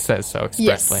 right? Like Yeah. it says so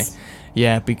expressly. Yes.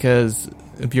 Yeah, because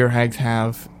Bjorhags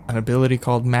have an ability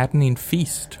called Maddening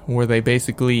Feast, where they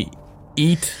basically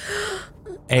eat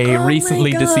a Oh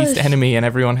recently my deceased gosh. enemy, and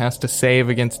everyone has to save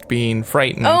against being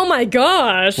frightened, Oh my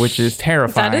gosh. which is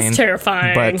terrifying. That is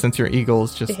terrifying. But since your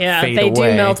eagles just Yeah, fade they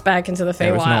away, do melt back into the Feywild.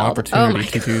 there was no Oh opportunity my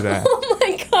to do that. Oh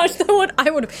my gosh,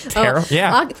 I would have.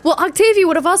 Yeah. Well, Octavia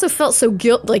would have also felt so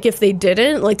guilt, like if they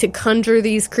didn't, like to conjure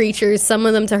these creatures,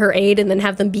 summon them to her aid, and then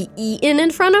have them be eaten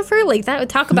in front of her. Like that would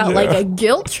talk about like a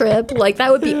guilt trip. Like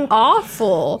that would be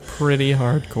awful. Pretty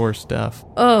hardcore stuff.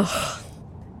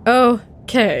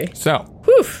 Okay. So,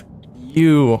 Whew.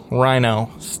 you, Rhino,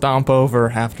 stomp over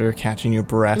after catching your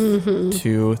breath Mm-hmm.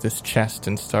 to this chest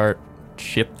and start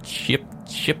chipping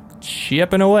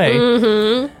away.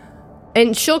 Mm-hmm.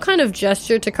 And she'll kind of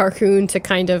gesture to Carcoon to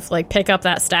kind of like pick up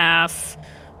that staff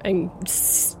and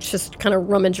just kind of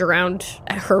rummage around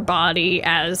her body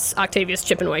as Octavia's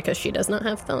chipping away because she does not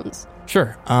have thumbs.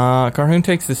 Sure. Carhoon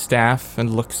takes the staff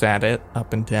and looks at it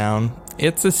up and down.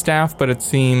 It's a staff, but it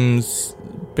seems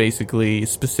basically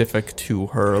specific to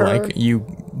her. Like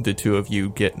the two of you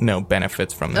get no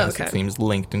benefits from this. Okay. It seems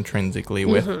linked intrinsically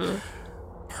with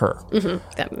her.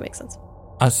 That makes sense.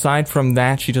 Aside from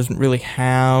that, she doesn't really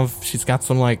have... She's got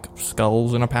some, like,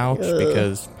 skulls in a pouch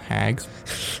because hags.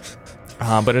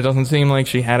 But it doesn't seem like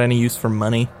she had any use for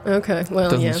money. Okay,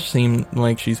 well, Doesn't yeah. seem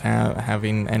like she's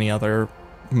having any other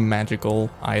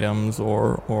magical items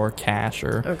or cash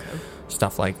or Okay.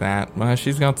 stuff like that.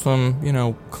 She's got some,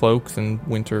 cloaks and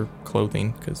winter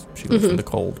clothing because she lives in the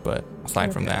cold. But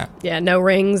aside from that, Yeah, no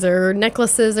rings or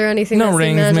necklaces or anything. no that seem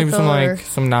rings. Maybe magical some or-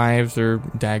 some knives or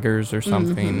daggers or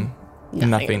something.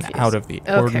 Nothing of use. out of the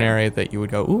Okay. ordinary that you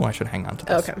would go, ooh, I should hang on to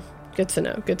this. Okay, good to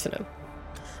know. Good to know.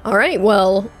 All right,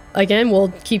 well, again,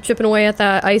 we'll keep chipping away at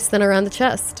that ice then around the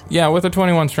chest. Yeah, with a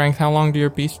 21 strength, how long do your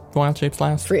beast wild shapes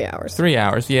last? 3 hours. 3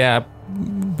 hours. Yeah,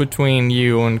 between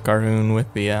you and Carhoon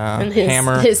with the And his,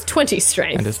 hammer his 20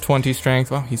 strength. and his 20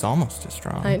 strength. Well, he's almost as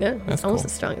strong. I know. That's It's almost cool.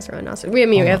 as strong as a rhinoceros.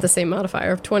 We have the same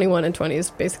modifier. 21 and 20 is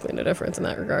basically no difference in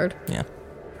that regard. Yeah.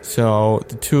 So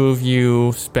the two of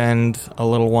you spend a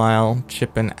little while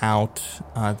chipping out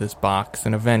this box,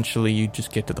 and eventually you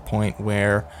just get to the point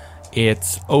where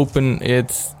it's open,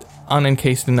 it's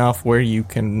unencased enough where you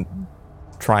can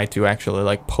try to actually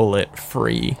like pull it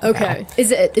free. Okay. out.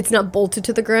 It's not bolted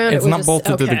to the ground? It's It was not just-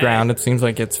 bolted to the okay. ground. It seems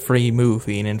like it's free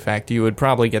moving. In fact, you would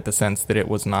probably get the sense that it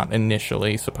was not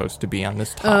initially supposed to be on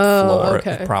this top floor. It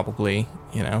okay. was probably,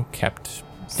 kept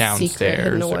Secret, downstairs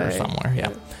hidden or away. somewhere. Yeah.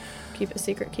 Keep it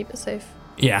secret, keep it safe.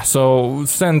 Yeah, so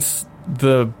since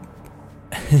the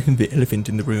the elephant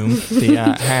in the room, the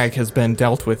hag has been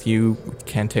dealt with, you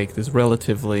can take this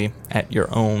relatively at your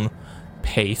own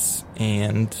pace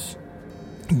and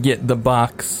get the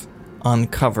box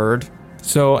uncovered.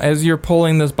 So as you're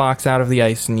pulling this box out of the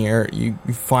ice near, you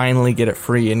finally get it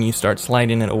free and you start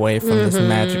sliding it away from this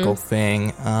magical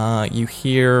thing. You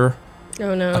hear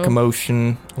Oh no. a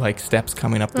commotion, like steps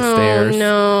coming up the stairs. Oh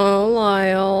no,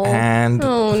 Lyle. And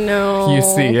Oh no. you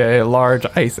see a large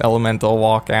ice elemental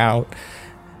walk out,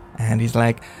 and he's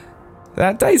like,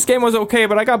 that dice game was okay,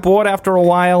 but I got bored after a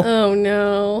while. Oh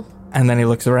no. And then he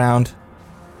looks around,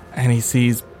 and he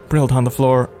sees Brild on the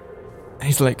floor, and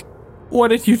he's like, what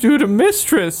did you do to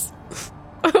Mistress?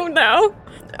 Oh no.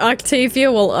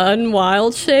 Octavia will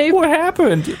unwild shape. What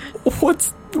happened?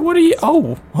 What are you...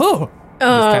 Oh. He's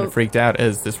kind of freaked out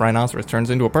as this rhinoceros turns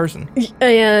into a person.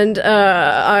 And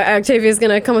Octavia's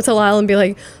gonna come up to Lyle and be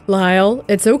like, Lyle,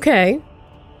 it's okay.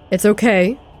 It's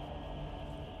okay.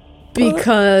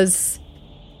 Because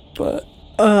But...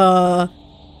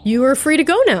 you are free to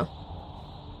go now.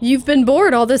 You've been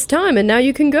bored all this time and now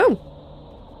you can go.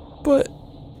 But...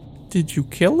 Did you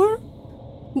kill her?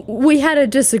 We had a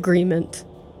disagreement.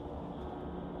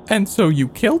 And so you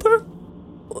killed her?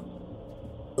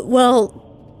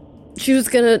 Well, she was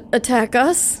gonna attack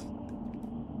us.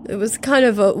 It was kind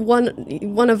of a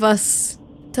one of us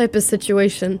type of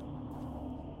situation.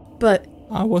 But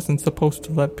I wasn't supposed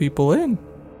to let people in.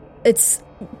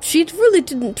 she really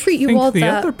didn't treat I you think all the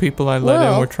that other people I let in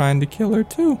well. were trying to kill her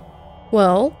too.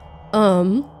 Well,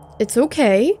 it's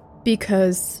okay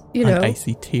because, you know... An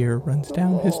icy tear runs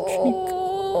down his cheek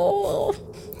Oh.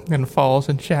 and falls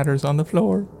and shatters on the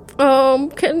floor.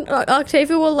 Can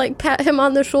Octavia will, like, pat him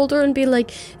on the shoulder and be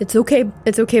like, it's okay,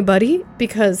 buddy,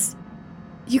 because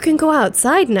you can go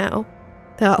outside now.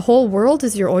 That whole world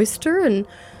is your oyster, and,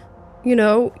 you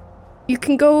know, you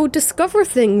can go discover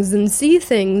things and see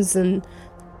things, and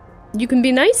you can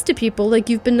be nice to people like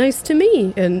you've been nice to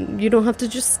me, and you don't have to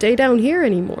just stay down here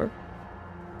anymore.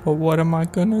 But what am I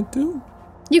gonna do?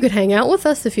 You could hang out with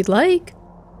us if you'd like.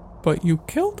 But you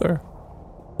killed her.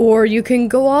 Or you can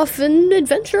go off and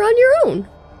adventure on your own.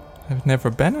 I've never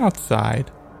been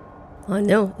outside. I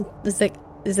know. Is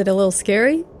it a little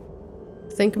scary?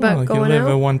 Think about going out? You live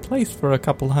in one place for a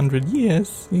couple 100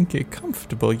 years. You get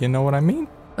comfortable, you know what I mean?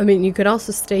 I mean, you could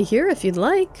also stay here if you'd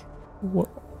like.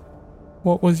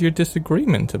 What was your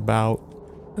disagreement about?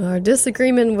 Our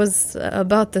disagreement was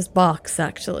about this box,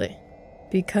 actually.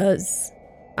 Because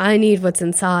I need what's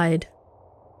inside.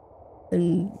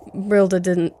 And Rilda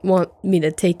didn't want me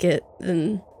to take it,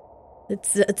 and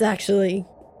it's actually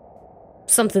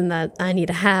something that I need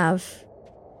to have.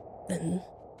 And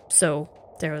so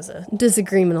there was a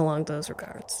disagreement along those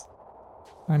regards.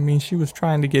 I mean, she was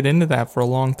trying to get into that for a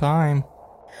long time.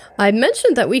 I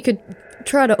mentioned that we could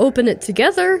try to open it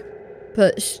together,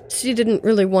 but she didn't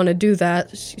really want to do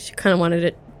that. She kind of wanted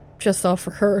it just all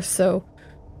for her, so...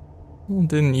 Well,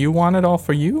 didn't you want it all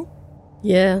for you?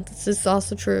 Yeah, this is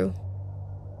also true.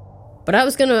 But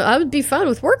I would be fine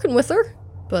with working with her,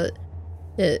 but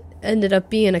it ended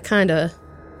up being she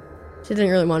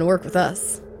didn't really want to work with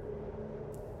us.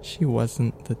 She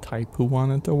wasn't the type who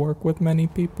wanted to work with many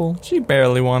people. She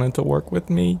barely wanted to work with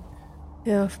me.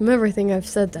 Yeah, from everything I've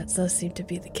said, that does seem to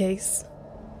be the case.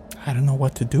 I don't know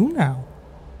what to do now.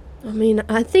 I mean,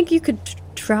 I think you could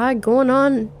try going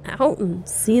on out and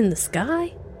seeing the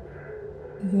sky.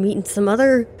 Meeting some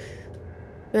other...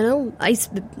 You know, ice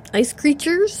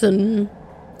creatures, and...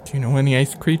 Do you know any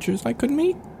ice creatures I could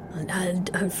meet?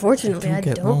 Unfortunately, I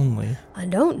get lonely. I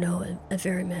don't know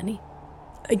very many.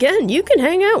 Again, you can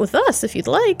hang out with us if you'd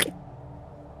like.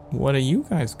 What are you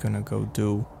guys gonna go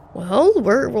do? Well,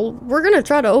 we're gonna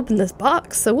try to open this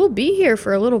box, so we'll be here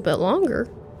for a little bit longer.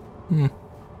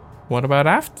 What about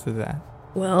after that?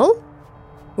 Well,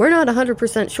 we're not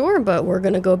 100% sure, but we're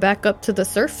gonna go back up to the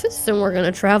surface, and we're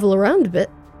gonna travel around a bit.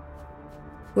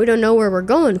 We don't know where we're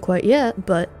going quite yet,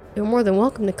 but you're more than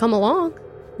welcome to come along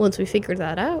once we figure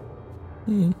that out.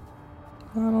 I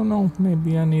don't know.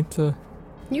 Maybe I need to...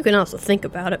 You can also think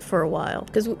about it for a while,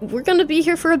 because we're going to be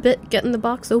here for a bit getting the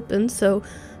box open, so,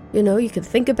 you know, you can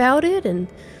think about it, and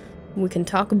we can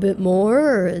talk a bit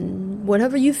more, and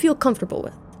whatever you feel comfortable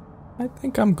with. I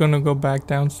think I'm gonna go back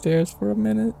downstairs for a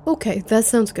minute. Okay, that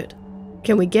sounds good.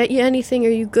 Can we get you anything? Are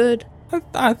you good?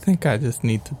 I think I just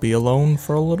need to be alone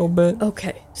for a little bit.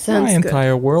 Okay, sounds good. My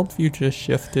entire worldview just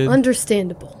shifted.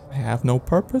 Understandable. I have no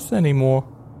purpose anymore.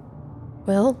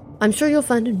 Well, I'm sure you'll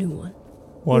find a new one.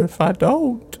 What if I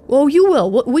don't? Well, you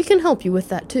will. We can help you with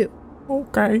that, too.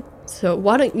 Okay. So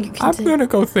why don't you... I'm gonna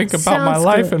go think about my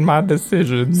life and my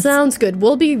decisions. Sounds good.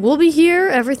 We'll be here.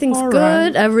 Everything's All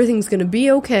good. right. Everything's gonna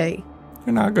be okay.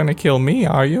 You're not gonna kill me,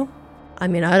 are you? I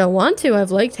mean, I don't want to.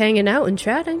 I've liked hanging out and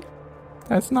chatting.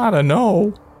 That's not a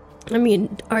no. I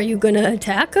mean, are you gonna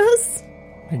attack us?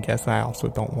 I guess I also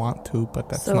don't want to, but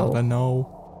that's So- not a no.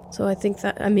 So I think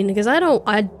that, I mean, because I don't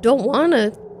want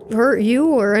to hurt you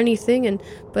or anything,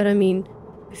 but I mean,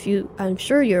 I'm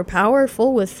sure you're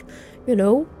powerful with, you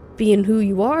know, being who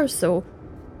you are, so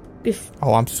if...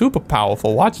 Oh, I'm super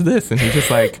powerful. Watch this. And he just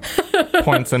like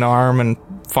points an arm and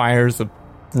fires a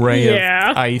ray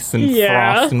of ice and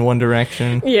frost in one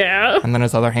direction. Yeah. And then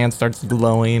his other hand starts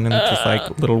glowing and just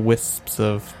like little wisps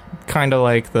of kind of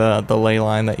like the ley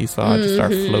line that you saw just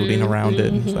start floating around it.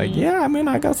 And it's like, yeah, I mean,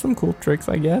 I got some cool tricks,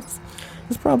 I guess.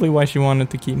 That's probably why she wanted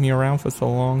to keep me around for so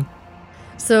long.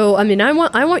 So, I mean, I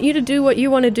want you to do what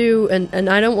you want to do, and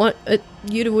I don't want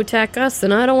you to attack us,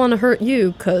 and I don't want to hurt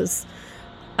you, because,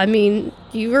 I mean,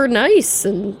 you were nice,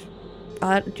 and,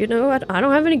 I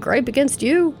don't have any gripe against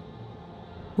you.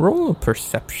 Roll a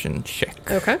perception check.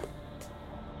 Okay.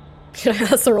 Can I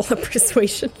also roll a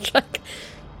persuasion check?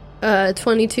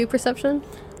 22 perception?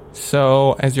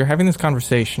 So, as you're having this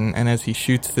conversation, and as he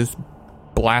shoots this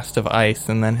blast of ice,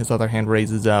 and then his other hand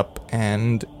raises up,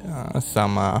 and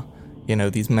some,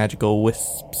 these magical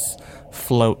wisps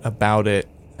float about it,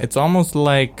 it's almost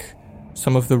like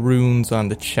some of the runes on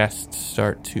the chest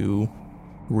start to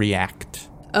react.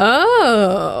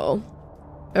 Oh.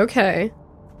 Okay.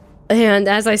 And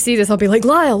as I see this, I'll be like,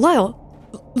 Lyle,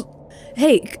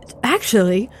 hey,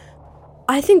 actually,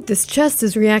 I think this chest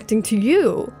is reacting to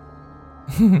you.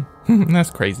 That's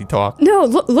crazy talk. No,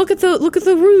 look at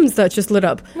the runes that just lit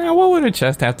up. Now, what would a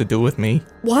chest have to do with me?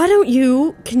 Why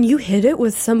can you hit it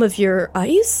with some of your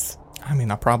ice? I mean,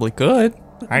 I probably could.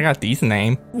 I got decent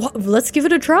aim. Let's give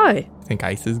it a try. Think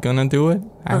Ice is gonna do it?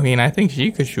 I mean, I think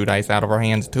she could shoot ice out of her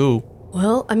hands too.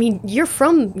 Well, I mean, you're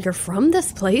from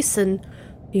this place, and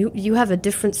you have a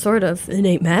different sort of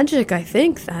innate magic, I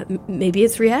think, that maybe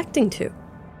it's reacting to.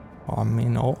 I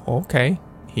mean, okay.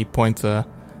 He points a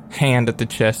hand at the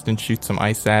chest and shoots some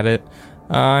ice at it.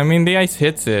 I mean, the ice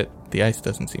hits it. The ice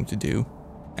doesn't seem to do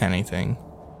anything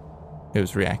it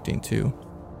was reacting to.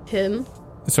 Him?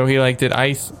 So he did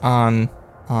ice on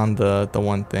the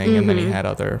one thing, and then he had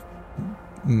other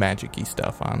magic-y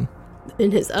stuff on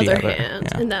in his other hand,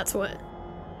 yeah. And that's what.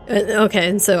 Okay,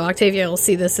 and so Octavia will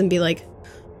see this and be like,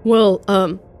 "Well,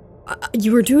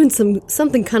 you were doing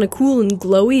something kind of cool and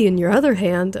glowy in your other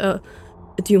hand.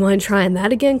 Do you mind trying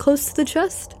that again, close to the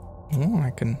chest?" Oh,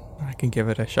 I can give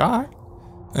it a shot.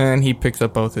 And he picks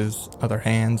up both his other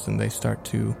hands, and they start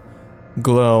to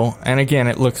glow. And again,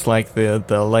 it looks like the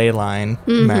ley line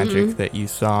magic that you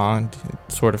saw. It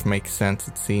sort of makes sense.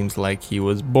 It seems like he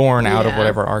was born out of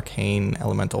whatever arcane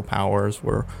elemental powers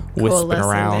were wisping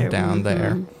around down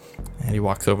there. And he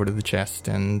walks over to the chest,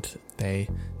 and they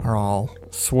are all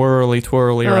twirly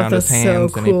around his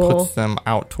hands, and he puts them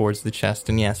out towards the chest.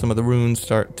 And yeah, some of the runes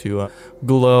start to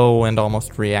glow and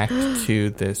almost react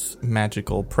to this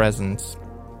magical presence.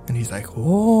 And he's like,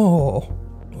 "Oh,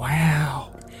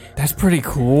 wow, that's pretty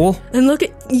cool." And look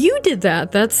at you did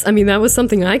that. That was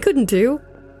something I couldn't do.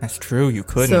 That's true, you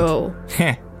couldn't. So,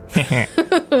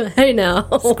 hey now,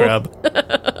 scrub,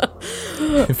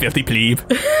 filthy plebe,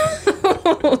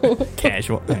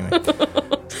 casual. Anyway.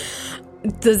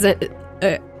 Does it?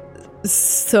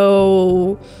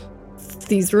 So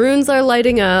these runes are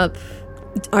lighting up.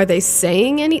 Are they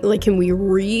saying any? Can we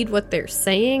read what they're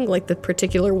saying? The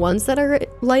particular ones that are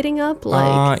lighting up?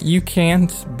 You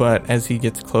can't. But as he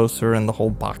gets closer, and the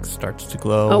whole box starts to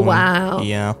glow. Oh wow!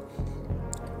 He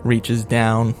reaches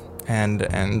down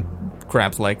and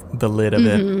grabs the lid of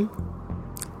it,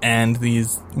 and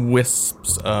these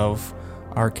wisps of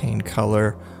arcane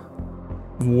color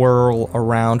whirl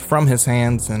around from his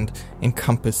hands and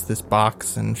encompass this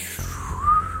box and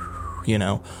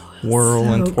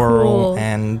whirl and twirl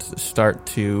and start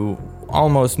to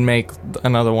almost make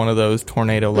another one of those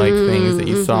tornado-like things that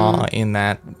you saw in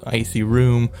that icy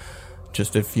room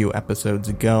just a few episodes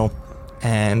ago.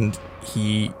 And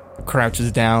he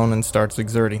crouches down and starts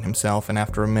exerting himself, and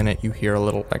after a minute you hear a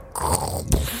little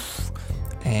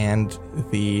and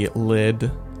the lid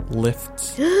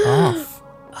lifts off.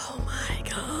 Oh my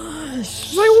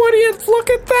gosh. What do you look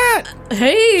at that?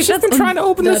 Hey, she's been trying to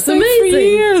open this thing for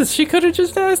years. She could have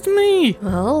just asked me.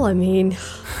 Well, I mean,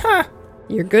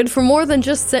 you're good for more than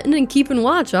just sitting and keeping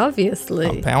watch,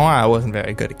 obviously. Well, I wasn't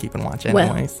very good at keeping watch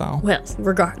anyway, Well,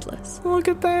 regardless. Look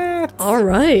at that. All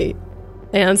right.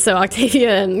 And so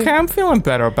Octavia and... Okay, I'm feeling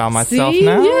better about myself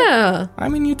now. Yeah. I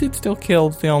mean, you did still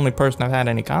kill the only person I've had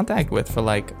any contact with for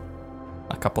a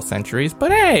couple centuries,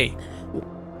 but hey...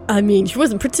 I mean, she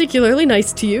wasn't particularly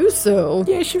nice to you, so...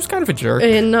 Yeah, she was kind of a jerk.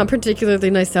 And not particularly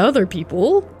nice to other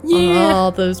people. Yeah.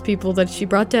 All those people that she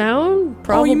brought down,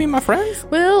 probably... Oh, you mean my friends?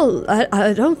 Well,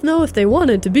 I don't know if they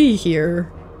wanted to be here.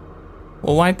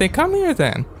 Well, why'd they come here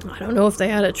then? I don't know if they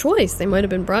had a choice. They might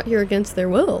have been brought here against their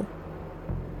will.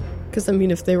 Because, I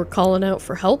mean, if they were calling out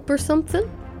for help or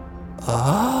something.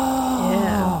 Oh.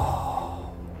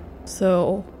 Yeah.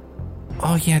 So...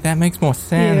 Oh, yeah, that makes more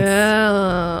sense.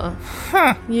 Yeah.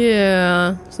 Huh.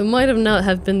 Yeah. So it might have not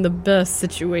have been the best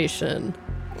situation.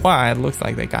 Well, it looks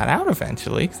like they got out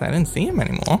eventually, because I didn't see him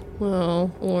anymore.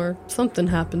 Well, or something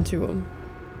happened to him.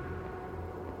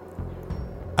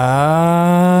 Oh.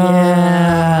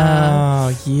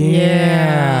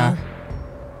 Yeah.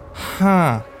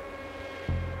 Huh.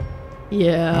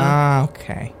 Yeah.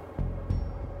 Okay.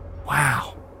 Wow.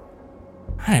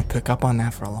 I didn't pick up on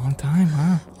that for a long time,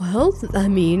 huh? Well, I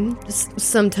mean,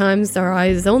 sometimes our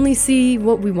eyes only see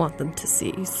what we want them to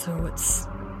see, so it's...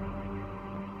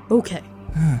 okay.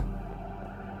 Huh.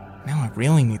 Now I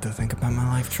really need to think about my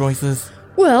life choices.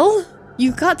 Well,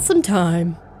 you got some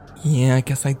time. Yeah, I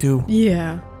guess I do.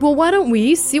 Yeah. Well, why don't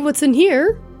we see what's in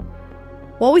here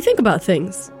while we think about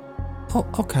things? Oh,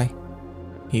 okay.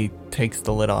 He takes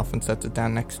the lid off and sets it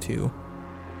down next to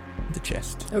the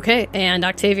chest. Okay, and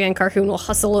Octavia and Carhoon will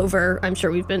hustle over. I'm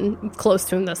sure we've been close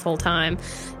to him this whole time.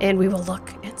 And we will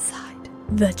look inside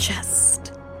the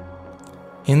chest.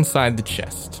 Inside the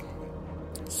chest.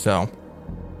 So,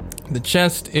 the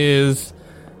chest is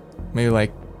maybe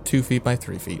 2 feet by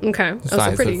 3 feet. Okay. The Oh, so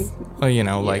size pretty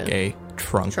of, like a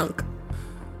trunk.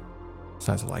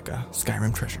 Size of like a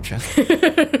Skyrim treasure chest.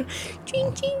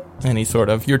 Ching, ching. Any sort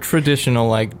of your traditional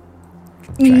like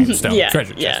giant stone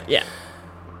treasure chest. Yeah.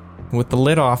 With the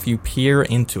lid off, you peer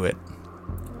into it,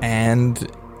 and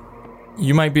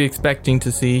you might be expecting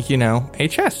to see, a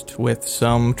chest with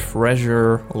some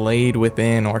treasure laid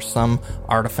within or some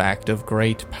artifact of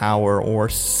great power or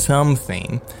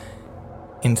something.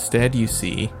 Instead, you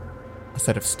see a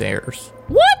set of stairs.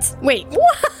 What? Wait,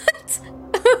 what?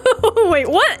 Wait,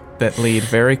 what? That lead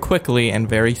very quickly and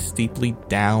very steeply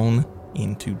down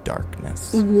into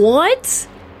darkness. What?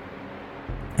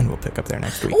 And we'll pick up there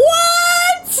next week.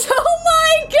 What? Oh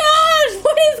my gosh!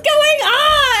 What is going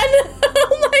on?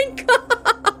 Oh my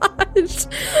gosh!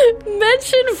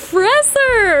 Mention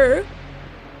Fresser!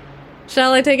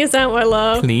 Shall I take us out, my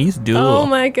love? Please do. Oh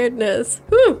my goodness.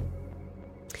 Whew.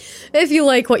 If you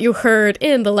like what you heard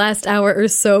in the last hour or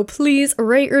so, please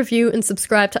rate, review, and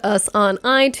subscribe to us on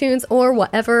iTunes or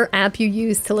whatever app you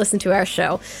use to listen to our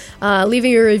show.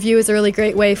 Leaving a review is a really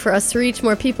great way for us to reach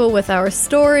more people with our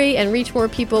story and reach more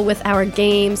people with our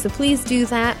game, so please do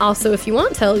that. Also, if you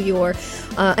want, tell your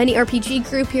any RPG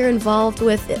group you're involved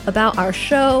with about our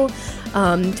show.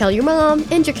 Tell your mom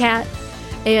and your cat.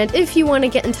 And if you want to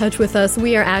get in touch with us,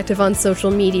 we are active on social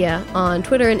media, on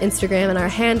Twitter and Instagram, and our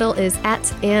handle is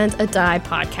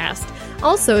 @AndADiePodcast.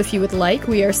 Also, if you would like,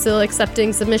 we are still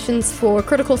accepting submissions for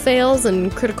critical fails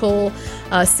and critical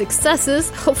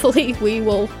successes. Hopefully, we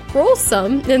will roll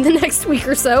some in the next week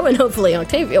or so, and hopefully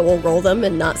Octavia will roll them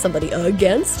and not somebody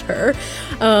against her.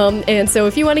 And so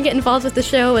if you want to get involved with the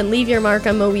show and leave your mark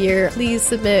on Moir, please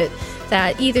submit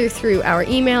that either through our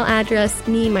email address,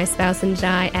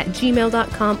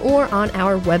 memyspouseanddie@gmail.com, or on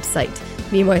our website,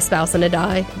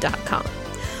 memyspouseanddie.com.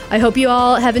 I hope you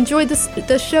all have enjoyed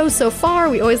the show so far.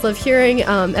 We always love hearing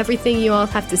everything you all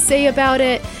have to say about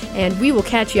it, and we will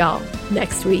catch y'all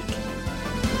next week.